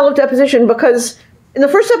different style of deposition, because in the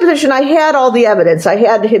first deposition, I had all the evidence. I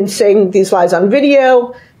had him saying these lies on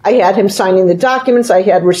video. I had him signing the documents. I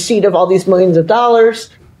had receipt of all these millions of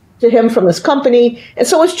dollars to him from this company. And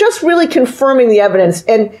so it's just really confirming the evidence.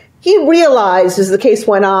 And he realized as the case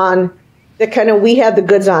went on that kind of we had the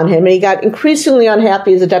goods on him. And he got increasingly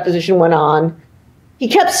unhappy as the deposition went on. He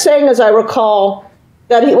kept saying, as I recall,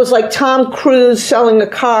 that he was like Tom Cruise selling a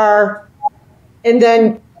car, and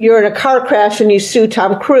then you're in a car crash and you sue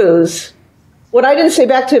Tom Cruise. What I didn't say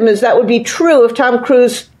back to him is that would be true if Tom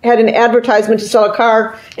Cruise had an advertisement to sell a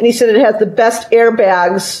car and he said it has the best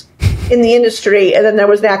airbags in the industry, and then there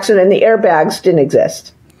was an accident and the airbags didn't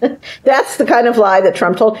exist. That's the kind of lie that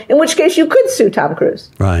Trump told, in which case you could sue Tom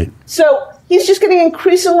Cruise. Right. So he's just getting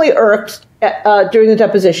increasingly irked during the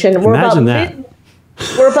deposition. Imagine that.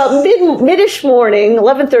 We're about mid-ish morning,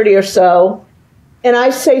 11:30 or so, and I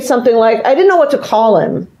say something like, I didn't know what to call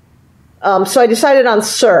him, so I decided on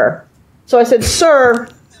sir. So I said, sir,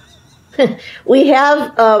 we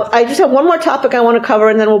have, I just have one more topic I want to cover,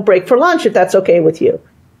 and then we'll break for lunch, if that's okay with you.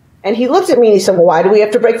 And he looked at me and he said, well, why do we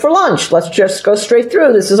have to break for lunch? Let's just go straight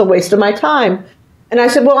through. This is a waste of my time. And I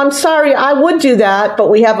said, well, I'm sorry, I would do that, but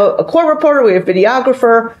we have a court reporter, we have a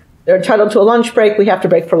videographer, they're entitled to a lunch break, we have to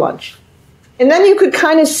break for lunch. And then you could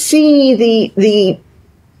kind of see the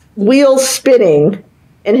wheels spinning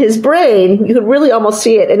in his brain, you could really almost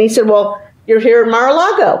see it. And he said, well, you're here at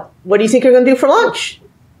Mar-a-Lago. What do you think you're going to do for lunch?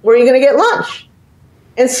 Where are you going to get lunch?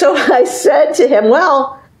 And so I said to him,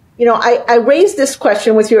 well, you know, I raised this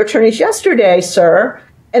question with your attorneys yesterday, sir,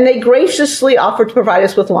 and they graciously offered to provide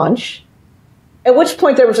us with lunch. At which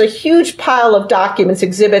point there was a huge pile of documents,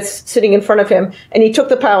 exhibits sitting in front of him, and he took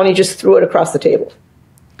the pile and he just threw it across the table.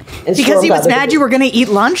 Because he was mad you were going to eat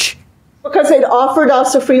lunch? Because they'd offered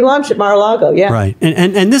us a free lunch at Mar-a-Lago, yeah. Right.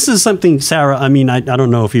 And this is something, Sarah, I mean, I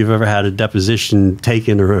don't know if you've ever had a deposition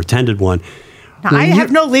taken or attended one. I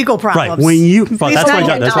have no legal problems. Right. When you, well,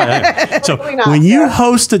 that's why. So when you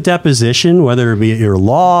host a deposition, whether it be at your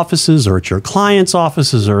law offices or at your client's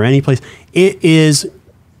offices or any place, it is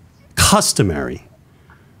customary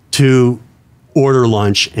to order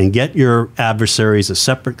lunch and get your adversaries a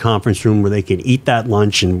separate conference room where they can eat that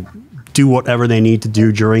lunch and do whatever they need to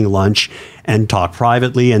do during lunch and talk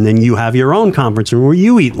privately. And then you have your own conference room where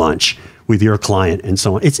you eat lunch with your client and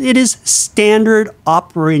so on. It is standard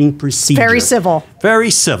operating procedure. Very civil. Very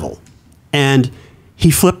civil. And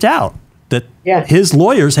he flipped out that his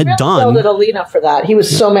lawyers had done. He yelled at Alina for that. He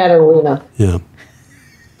was so mad at Alina. Yeah.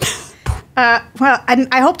 Well,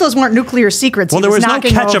 I hope those weren't nuclear secrets. Well, there was no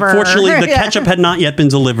ketchup. Fortunately, the ketchup had not yet been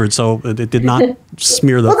delivered, so it did not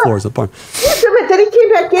smear the floors of the barn. Then he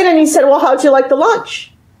came back in and he said, well, how'd you like the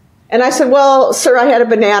lunch? And I said, well, sir, I had a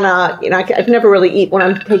banana. You know, I never really eat when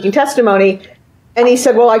I'm taking testimony. And he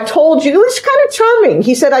said, well, I told you. It was kind of charming.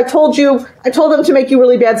 He said, I told them to make you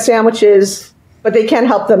really bad sandwiches, but they can't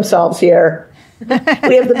help themselves here. We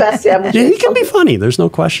have the best sandwiches. Yeah, he can be funny. There's no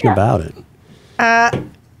question about it.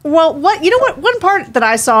 Well, one part that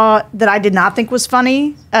I saw that I did not think was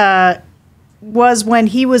funny was when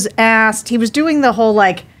he was asked, he was doing the whole,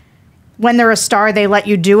 like, when they're a star, they let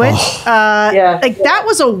you do it. That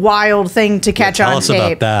was a wild thing to catch on tape. Tell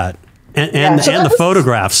us about that. And the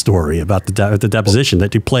photograph story about the deposition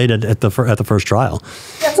that you played at the first trial.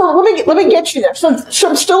 Yeah, so let me get you there. So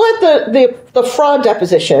I'm still at the fraud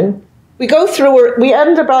deposition. We go through, we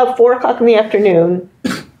end about 4:00 in the afternoon,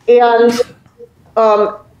 and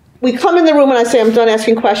we come in the room and I say, I'm done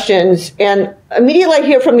asking questions. And immediately I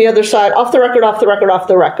hear from the other side, off the record, off the record, off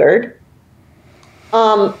the record.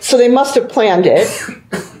 So they must have planned it.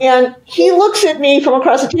 And he looks at me from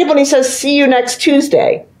across the table and he says, see you next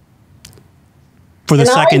Tuesday. For the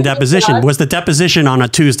second deposition. Was the deposition on a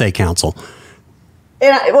Tuesday, counsel?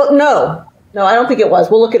 Well, no, I don't think it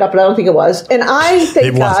was. We'll look it up, but I don't think it was. And I,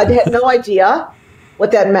 thank God, had no idea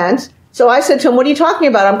what that meant. So I said to him, what are you talking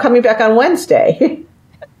about? I'm coming back on Wednesday.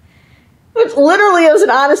 Which literally was an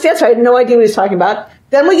honest answer. I had no idea what he was talking about.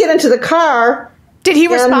 Then we get into the car. Did he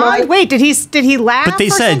respond? Wait, did he laugh? But they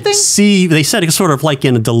said, something? they said it sort of like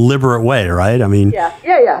in a deliberate way, right? I mean, yeah.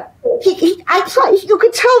 You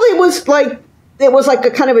could tell it was like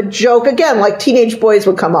a kind of a joke again, like teenage boys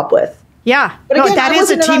would come up with. Yeah, but again, that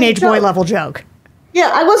is a teenage boy level joke. Yeah,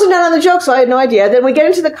 I wasn't in on the joke, so I had no idea. Then we get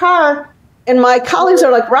into the car, and my colleagues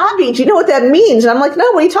are like, Robbie, do you know what that means? And I'm like, no,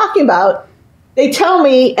 what are you talking about? They tell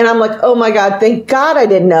me, and I'm like, oh my God, thank God I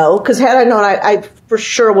didn't know, because had I known, I for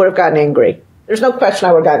sure would have gotten angry. There's no question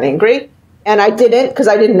I would have gotten angry, and I didn't because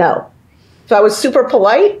I didn't know. So I was super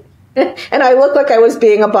polite, and I looked like I was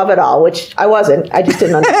being above it all, which I wasn't. I just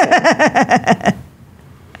didn't understand.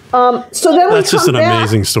 So then that's just an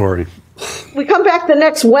amazing story. We come back the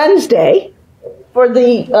next Wednesday for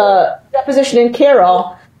the deposition in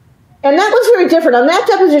Carroll. And that was very different. On that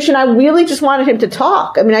deposition, I really just wanted him to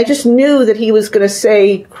talk. I mean, I just knew that he was going to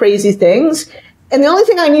say crazy things. And the only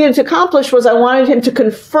thing I needed to accomplish was I wanted him to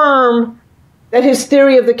confirm that his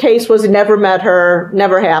theory of the case was never met her,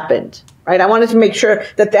 never happened. Right? I wanted to make sure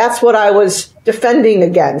that that's what I was defending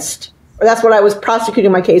against, or that's what I was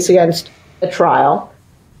prosecuting my case against at trial.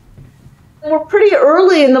 And we're pretty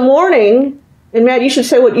early in the morning. And Matt, you should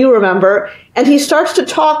say what you remember. And he starts to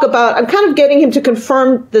talk about, I'm kind of getting him to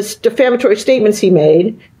confirm this defamatory statements he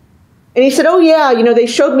made. And he said, oh yeah, they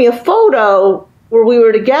showed me a photo where we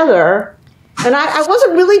were together. And I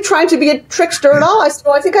wasn't really trying to be a trickster at all. I said,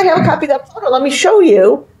 well, I think I have a copy of that photo. Let me show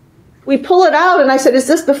you. We pull it out and I said, is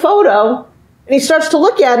this the photo? And he starts to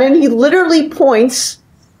look at it and he literally points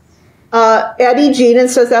at E. Jean and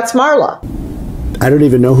says, that's Marla. I don't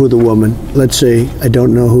even know who the woman, let's say, I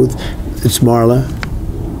don't know who. It's Marla.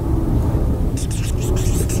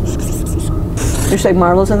 You're saying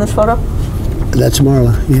Marla's in this photo? That's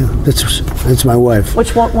Marla, yeah. That's my wife.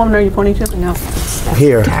 Which woman are you pointing to? No.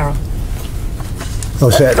 Here. Carroll.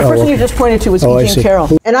 Oh, the person you just pointed to was E. Jean Carroll.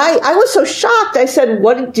 And I was so shocked. I said,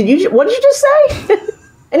 what did you just say?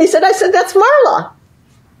 And he said, that's Marla.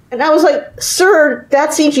 And I was like, sir,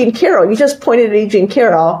 that's E. Jean Carroll. You just pointed at E. Jean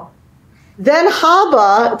Carroll. Then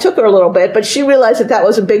Haba, it took her a little bit, but she realized that that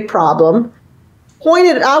was a big problem,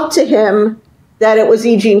 pointed out to him that it was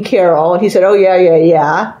E. Jean Carroll, and he said, oh,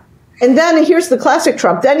 yeah. And then here's the classic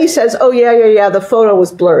Trump. Then he says, oh, yeah, the photo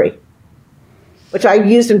was blurry, which I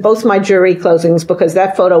used in both my jury closings because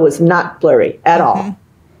that photo was not blurry at all.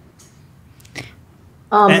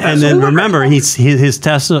 And then remember,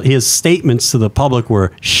 his statements to the public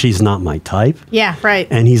were, she's not my type. Yeah, right.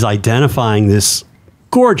 And he's identifying this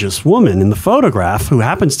gorgeous woman in the photograph who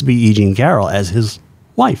happens to be E. Jean Carroll as his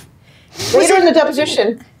wife. Later in the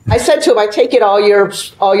deposition, I said to him, I take it all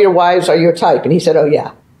your wives are your type. And he said, oh,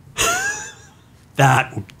 yeah.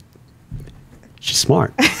 She's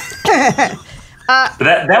smart. But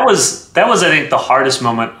that was I think the hardest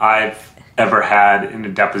moment I've ever had in a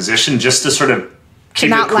deposition, just to sort of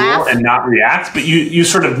keep it cool laugh and not react. But you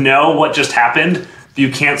sort of know what just happened. You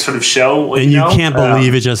can't sort of show what and you know. You can't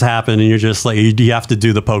believe it just happened, and you're just like, you have to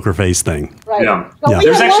do the poker face thing. Right. Yeah. No,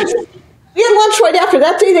 we had lunch right after.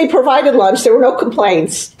 That day they provided lunch. There were no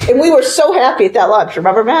complaints. And we were so happy at that lunch.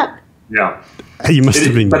 Remember, Matt? Yeah. You must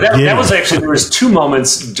have been. But that was actually, there was two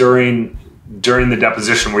moments during the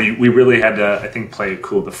deposition where we really had to, I think, play it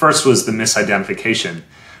cool. The first was the misidentification.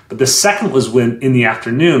 But the second was when, in the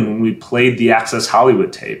afternoon, when we played the Access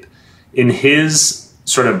Hollywood tape. In his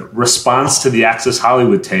sort of response to the Access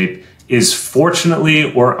Hollywood tape is,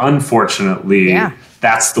 fortunately or unfortunately,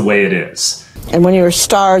 that's the way it is. And when you're a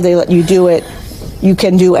star, they let you do it. You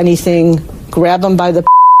can do anything. Grab them by the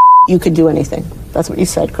you could do anything. That's what you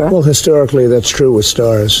said, correct? Well, historically, that's true with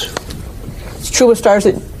stars. It's true with stars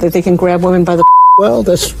that they can grab women by the Well,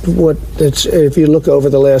 if you look over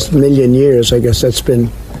the last million years, I guess that's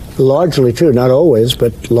been largely true. Not always,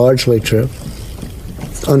 but largely true.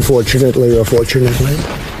 Unfortunately or fortunately.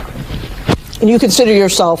 And you consider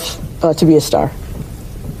yourself to be a star?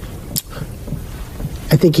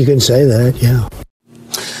 I think you can say that, yeah.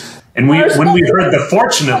 And when we heard the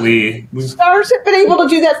fortunately... Stars have been able to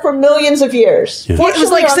do that for millions of years. Yeah. It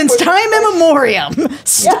was like since time immemorial,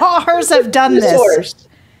 stars have done this.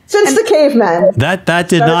 Since the cavemen. That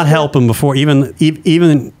did not help him before,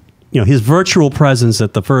 even his virtual presence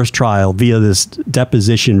at the first trial via this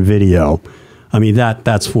deposition video. I mean,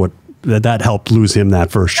 that helped lose him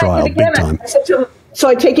that first trial big time. I said to him, so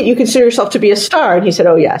I take it you consider yourself to be a star? And he said,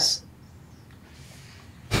 oh, yes.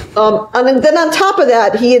 And then on top of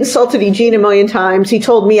that, he insulted Eugene a million times. He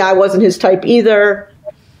told me I wasn't his type either.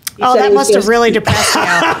 That must have really depressed you.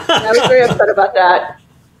 I was very upset about that.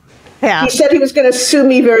 Yeah. He said he was going to sue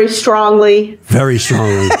me very strongly. Very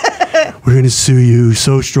strongly. We're going to sue you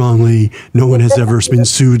so strongly. No one has ever been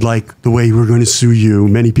sued like the way we're going to sue you.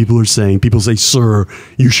 Many people say, sir,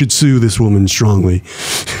 you should sue this woman strongly.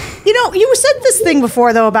 You said this thing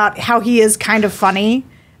before, though, about how he is kind of funny.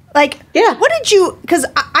 Like, what did you, because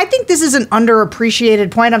I think this is an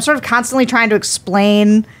underappreciated point. I'm sort of constantly trying to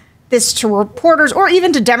explain this to reporters or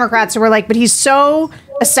even to Democrats who are like, but he's so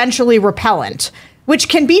essentially repellent, which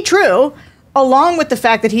can be true, along with the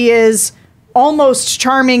fact that he is almost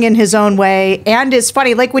charming in his own way and is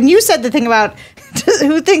funny. Like when you said the thing about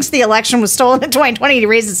who thinks the election was stolen in 2020 to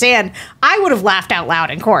raise his hand, I would have laughed out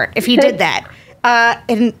loud in court if he did that.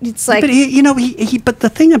 And it's like, but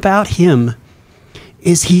the thing about him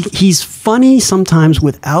is he's funny sometimes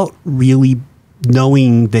without really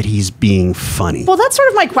knowing that he's being funny. Well, that's sort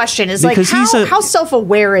of my question is because how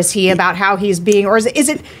self-aware is he about how he's being, or is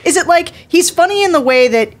it like he's funny in the way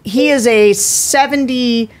that he is a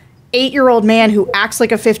 78-year-old man who acts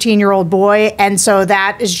like a 15-year-old boy and so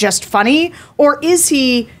that is just funny? Or is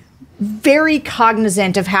he very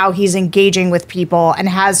cognizant of how he's engaging with people and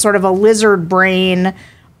has sort of a lizard brain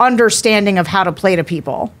understanding of how to play to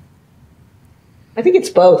people? I think it's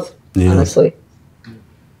both, honestly.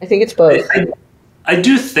 I think it's both. I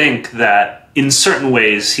do think that in certain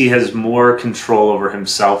ways he has more control over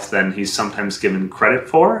himself than he's sometimes given credit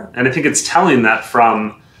for. And I think it's telling that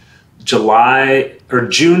from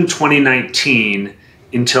June 2019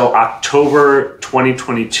 until October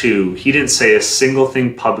 2022, he didn't say a single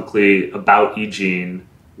thing publicly about Eugene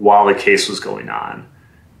while the case was going on.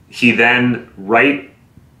 He then, right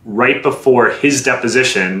before his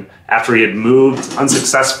deposition, after he had moved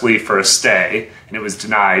unsuccessfully for a stay and it was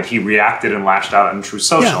denied, he reacted and lashed out on True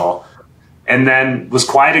Social and then was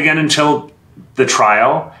quiet again until the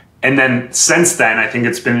trial. And then since then, I think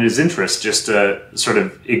it's been in his interest just to sort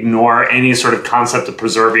of ignore any sort of concept of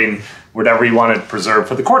preserving whatever he wanted to preserve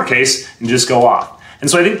for the court case and just go off. And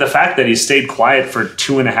so I think the fact that he stayed quiet for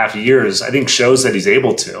 2.5 years, I think shows that he's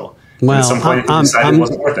able to. Well, at some point, he decided it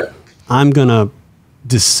wasn't worth it. I'm going to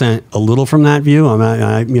dissent a little from that view.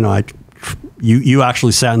 I You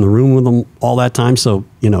actually sat in the room with him all that time, so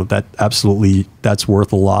that's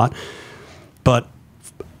worth a lot. But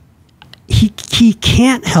he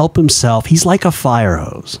can't help himself. He's like a fire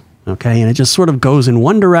hose, okay? And it just sort of goes in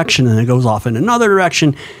one direction and it goes off in another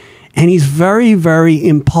direction. And he's very, very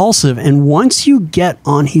impulsive. And once you get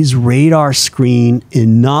on his radar screen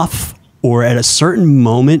enough or at a certain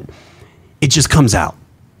moment, it just comes out.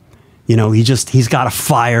 He's got a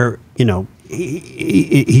fire,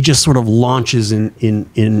 he just sort of launches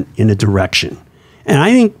in a direction. And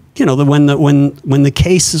I think, when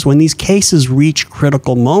these cases reach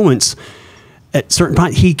critical moments, at certain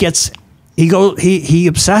points he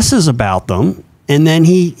obsesses about them, and then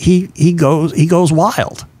he goes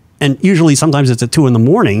wild. And usually, sometimes it's at 2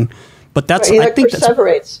 a.m. But that's I think that's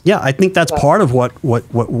I think that's part of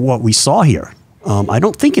what we saw here. I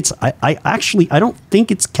don't think it's I don't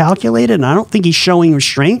think it's calculated, and I don't think he's showing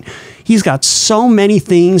restraint. He's got so many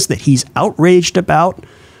things that he's outraged about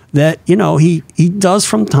that he does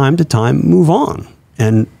from time to time move on,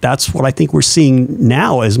 and that's what I think we're seeing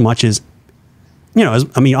now as much as.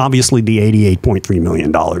 Obviously the $88.3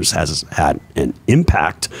 million has had an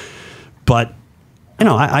impact, but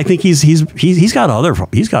I think he's got other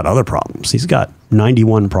problems. He's got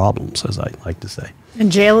 91 problems, as I like to say.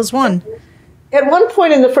 And jail is one. At one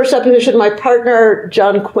point in the first deposition, my partner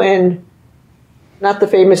John Quinn, not the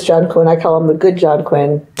famous John Quinn, I call him the good John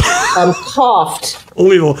Quinn, coughed.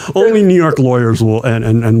 Only New York lawyers will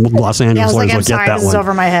and Los Angeles lawyers will get that this one. Is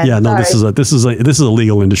over my head. Yeah, no, Sorry. this is a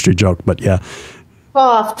legal industry joke, but yeah.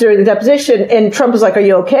 Coughed during the deposition, and Trump was like, "Are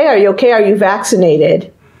you okay? Are you okay? Are you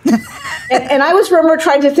vaccinated?" and I was remember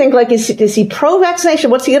trying to think, like, is he pro-vaccination?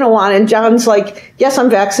 What's he going to want? And John's like, "Yes, I'm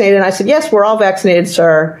vaccinated." And I said, "Yes, we're all vaccinated,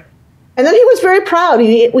 sir." And then he was very proud.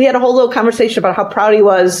 We had a whole little conversation about how proud he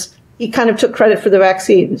was. He kind of took credit for the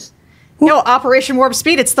vaccines. Operation Warp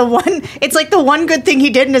Speed. It's like the one good thing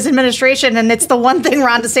he did in his administration, and it's the one thing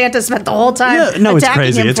Ron DeSantis spent the whole time. Yeah, no, it's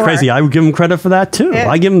crazy. It's crazy. I would give him credit for that too. Yeah.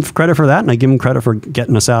 I give him credit for that, and I give him credit for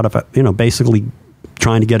getting us out of, basically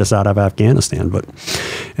trying to get us out of Afghanistan. But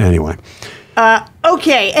anyway.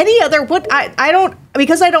 Okay. Any other? I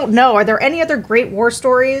don't know. Are there any other great war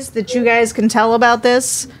stories that you guys can tell about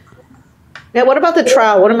this? Now, what about the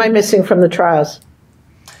trial? What am I missing from the trials?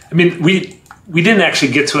 I mean, we didn't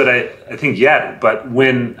actually get to it, I think, yet, but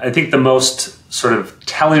when I think the most sort of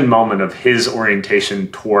telling moment of his orientation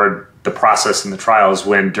toward the process in the trial is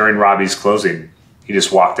when, during Robbie's closing, he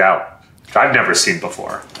just walked out, which I've never seen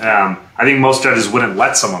before. I think most judges wouldn't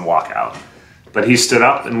let someone walk out, but he stood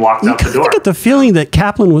up and walked out the door. I get the feeling that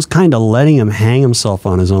Kaplan was kind of letting him hang himself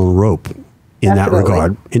on his own rope in that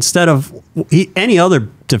regard. Instead of any other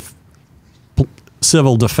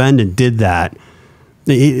civil defendant did that,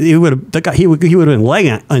 he would have been leg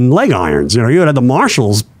irons. He would have had the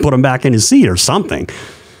marshals put him back in his seat or something.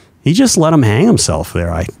 He just let him hang himself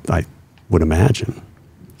there, I would imagine.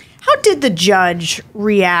 How did the judge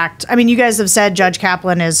react? I mean, you guys have said Judge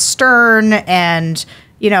Kaplan is stern and,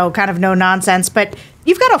 kind of no nonsense, but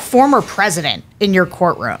you've got a former president in your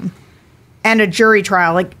courtroom and a jury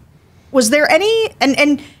trial. Like, was there any,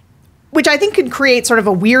 and which I think could create sort of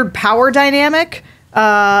a weird power dynamic.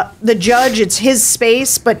 The judge, it's his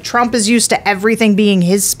space, but Trump is used to everything being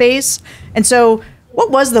his space. And so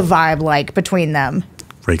what was the vibe like between them?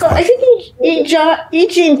 Great question. I think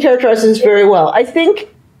Eugene characterizes this very well. I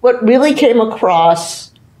think what really came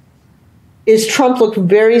across is Trump looked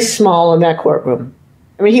very small in that courtroom.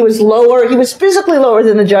 I mean, he was lower. He was physically lower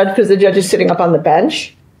than the judge because the judge is sitting up on the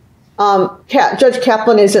bench. Judge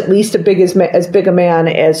Kaplan is at least as big a man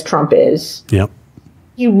as Trump is. Yep.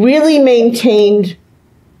 He really maintained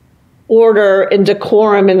order and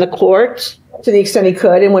decorum in the court to the extent he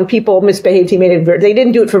could. And when people misbehaved, he made it they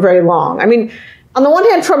didn't do it for very long. I mean, on the one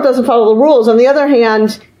hand, Trump doesn't follow the rules. On the other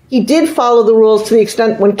hand, he did follow the rules to the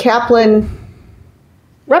extent when Kaplan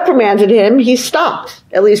reprimanded him, he stopped,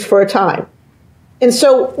 at least for a time. And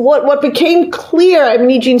so what became clear, I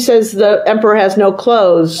mean, Eugene says the emperor has no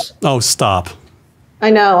clothes. Oh, stop.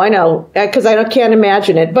 I know, because I can't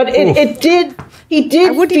imagine it. But it did, he did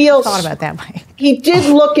I wouldn't feel... even thought about that way. He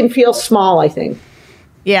did look and feel small, I think.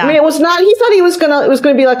 Yeah. I mean, it was not, he thought it was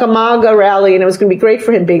going to be like a MAGA rally and it was going to be great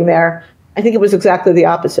for him being there. I think it was exactly the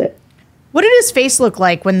opposite. What did his face look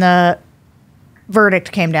like when the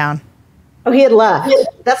verdict came down? Oh, he had left.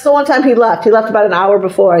 That's the one time he left. He left about an hour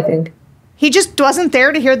before, I think. He just wasn't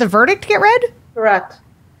there to hear the verdict get read? Correct.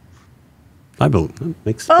 I believe that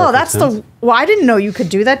makes Oh, perfect that's sense. well, I didn't know you could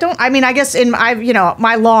do that. I guess in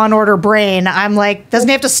my Law and Order brain, I'm like, doesn't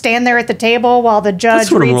he have to stand there at the table while the judge That's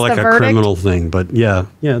sort of reads more like the a verdict? criminal thing, but you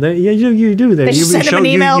do that. They You send him an show-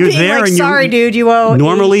 email you're being there like, and sorry, dude, you owe.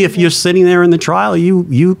 Normally, if you're sitting there in the trial,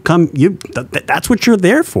 that's what you're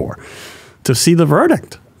there for, to see the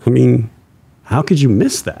verdict. I mean, how could you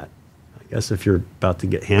miss that? I guess if you're about to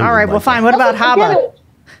get handled. All right, well, fine. What about Haba?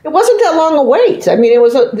 It wasn't that long a wait. I mean, it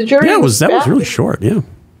was the jury. Yeah, that was really short. Yeah,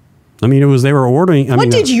 I mean, they were ordering. What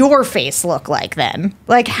did your face look like then?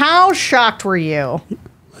 Like, how shocked were you?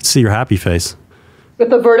 Let's see your happy face. With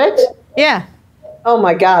the verdict? Yeah. Oh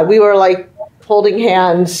my God, we were like holding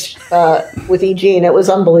hands with Eugene. It was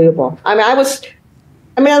unbelievable. I mean,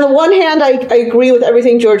 on the one hand, I agree with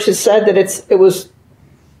everything George has said that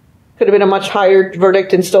could have been a much higher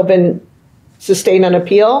verdict and still been sustained on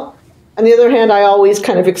appeal. On the other hand, I always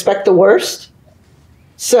kind of expect the worst.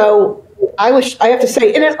 So I have to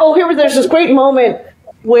say, there's this great moment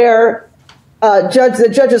where the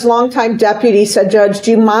judge's longtime deputy said, "Judge,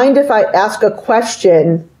 do you mind if I ask a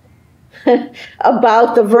question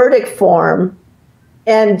about the verdict form?"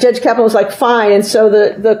 And Judge Kaplan was like, "Fine." And so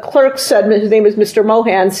the clerk said, his name is Mr.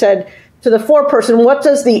 Mohan, said to the foreperson, "What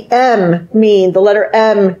does the M mean, the letter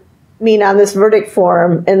M mean on this verdict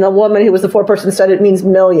form?" And the woman who was the foreperson said it means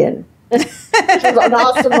million. Which was an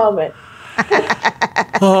awesome moment.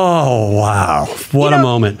 Oh, wow. What a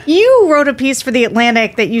moment. You wrote a piece for The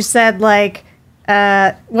Atlantic that you said, like,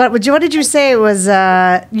 what did you say? It was,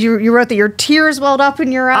 you wrote that your tears welled up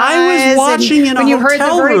in your eyes. I was watching in a when you heard the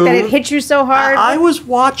hotel verdict room, that it hit you so hard. I was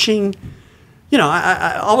watching,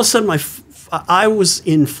 I all of a sudden I was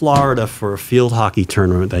in Florida for a field hockey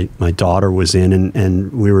tournament that my daughter was in,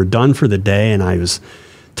 and we were done for the day, and I was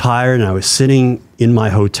tired, and I was sitting in my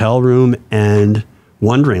hotel room and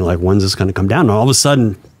wondering, like, when's this going to come down? And all of a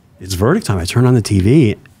sudden, it's verdict time. I turn on the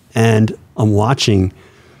TV, and I'm watching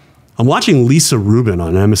Lisa Rubin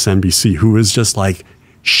on MSNBC, who is just like,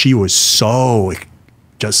 she was so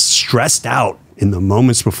just stressed out in the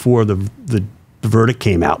moments before the verdict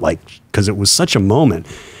came out, like, because it was such a moment.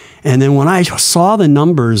 And then when I saw the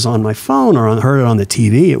numbers on my phone or heard it on the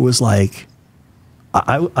TV, it was like,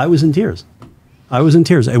 I was in tears. I was in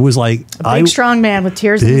tears. It was like a big, strong man with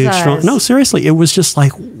tears in his eyes. No, seriously, it was just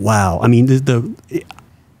like, wow. I mean,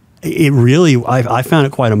 it really, I found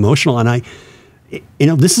it quite emotional. And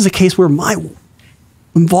this is a case where my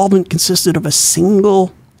involvement consisted of a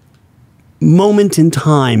single moment in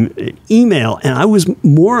time, email, and I was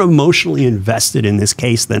more emotionally invested in this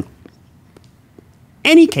case than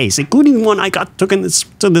any case, including one I took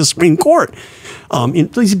to the Supreme Court. In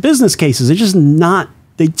these business cases,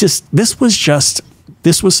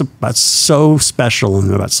 this was about so special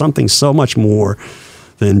and about something so much more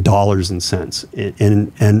than dollars and cents.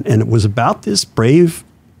 And it was about this brave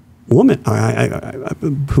woman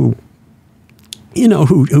who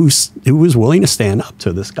was willing to stand up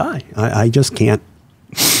to this guy. I can't.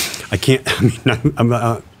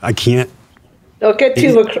 Don't get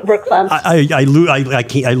too reclamed.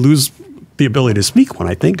 I lose the ability to speak when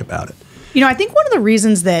I think about it. I think one of the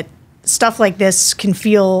reasons that stuff like this can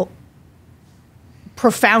feel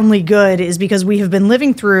profoundly good is because we have been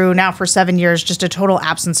living through now for 7 years just a total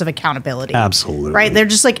absence of accountability. Absolutely. Right? There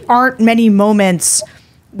just aren't many moments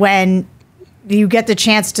when you get the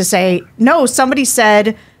chance to say, no, somebody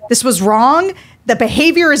said this was wrong, the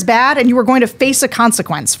behavior is bad, and you are going to face a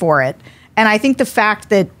consequence for it. And I think the fact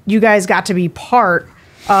that you guys got to be part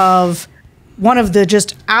of one of the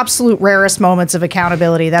just absolute rarest moments of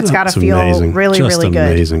accountability, that's got to feel amazing. Really, just really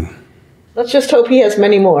good. Amazing. Let's just hope he has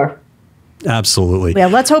many more. Absolutely. Yeah,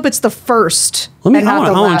 let's hope it's the first. I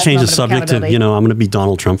want to change the subject to, I'm going to be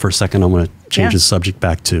Donald Trump for a second. I'm going to change the subject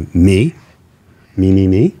back to me.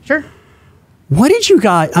 Me. Sure. What did you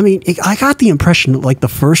guys, I got the impression that, like, the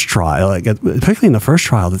first trial, particularly in the first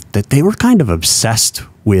trial, that they were kind of obsessed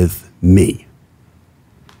with me.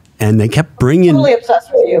 And they kept bringing... Totally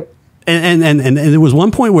obsessed with you. And there was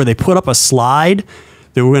one point where they put up a slide.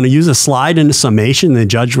 They were going to use a slide in a summation. And the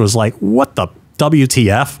judge was like, what the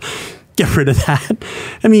WTF? Get rid of that.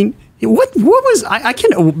 I mean, what was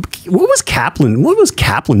Kaplan? What was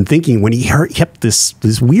Kaplan thinking when he kept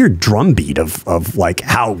this weird drumbeat of like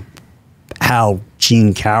how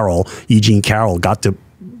Eugene Carroll got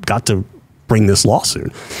to bring this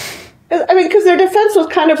lawsuit? I mean, because their defense was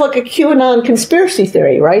kind of like a QAnon conspiracy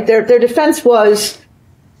theory, right? Their defense was,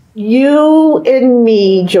 you and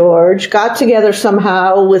me, George, got together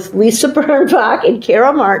somehow with Lisa Birnbach and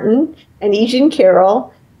Carol Martin and Eugene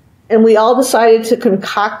Carroll, and we all decided to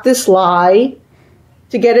concoct this lie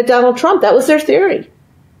to get at Donald Trump. That was their theory.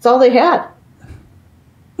 That's all they had.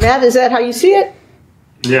 Matt, is that how you see it?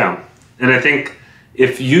 Yeah. And I think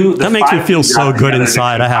if you... That makes me feel so good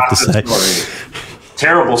inside, I have to say.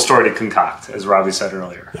 Terrible story to concoct, as Robbie said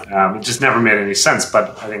earlier. It just never made any sense.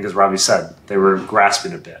 But I think, as Robbie said, they were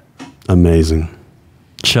grasping a bit. Amazing.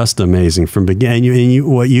 Just amazing. From beginning,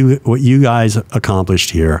 what you guys accomplished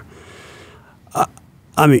here.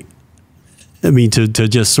 I mean, to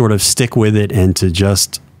just sort of stick with it and to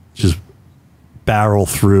just barrel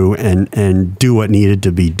through and do what needed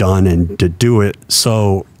to be done and to do it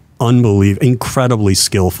so incredibly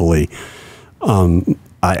skillfully.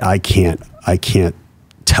 I can't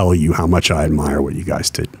tell you how much I admire what you guys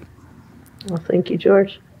did. Well, thank you,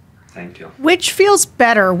 George. Thank you. Which feels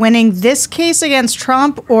better, winning this case against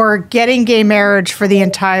Trump or getting gay marriage for the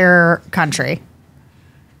entire country?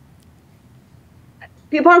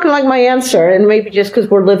 People aren't going to like my answer, and maybe just because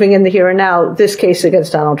we're living in the here and now, this case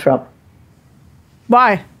against Donald Trump.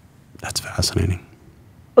 Why? That's fascinating.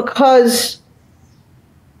 Because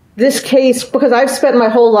I've spent my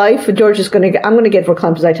whole life, and George is I'm going to get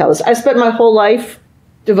verklempt as I tell this. I spent my whole life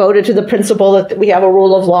devoted to the principle that we have a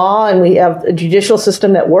rule of law and we have a judicial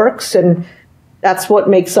system that works, and that's what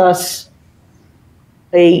makes us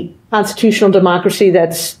a constitutional democracy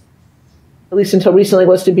that's, at least until recently,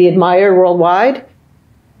 was to be admired worldwide.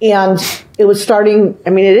 And it was starting,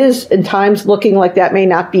 it is in times looking like that may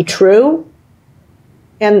not be true.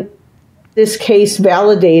 And this case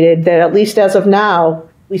validated that, at least as of now,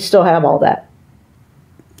 we still have all that.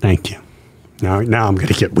 Thank you. Now I'm going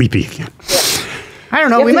to get weepy again. I don't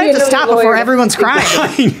know. We might have to stop before everyone's crying.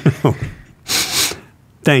 I know.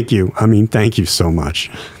 Thank you. Thank you so much.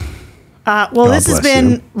 This has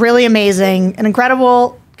been really amazing. An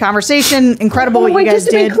incredible conversation. Incredible what you guys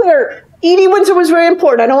did. Just to be clear, Edie Windsor was very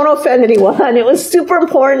important. I don't want to offend anyone. It was super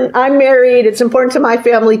important. I'm married. It's important to my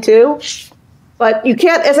family, too. But you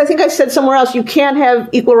can't, as I think I said somewhere else, you can't have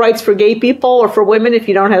equal rights for gay people or for women if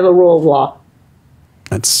you don't have a rule of law.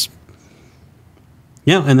 That's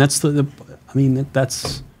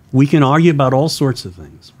we can argue about all sorts of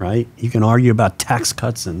things, right? You can argue about tax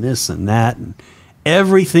cuts and this and that and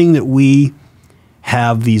everything that we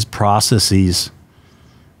have these processes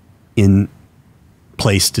in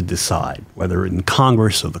place to decide, whether in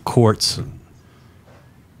Congress or the courts.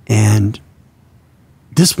 And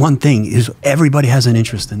this one thing is everybody has an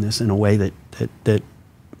interest in this in a way that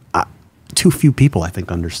too few people, I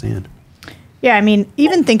think, understand. Yeah,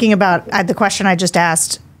 even thinking about the question I just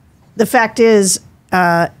asked, the fact is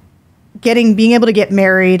being able to get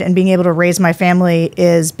married and being able to raise my family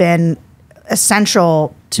has been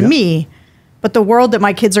essential to me. But the world that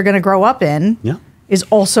my kids are going to grow up in is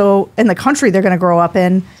also, in the country they're going to grow up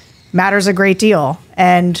in, matters a great deal.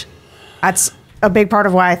 And that's a big part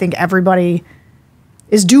of why I think everybody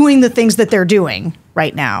is doing the things that they're doing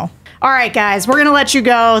right now. All right, guys, we're going to let you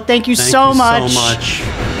go. Thank you so much.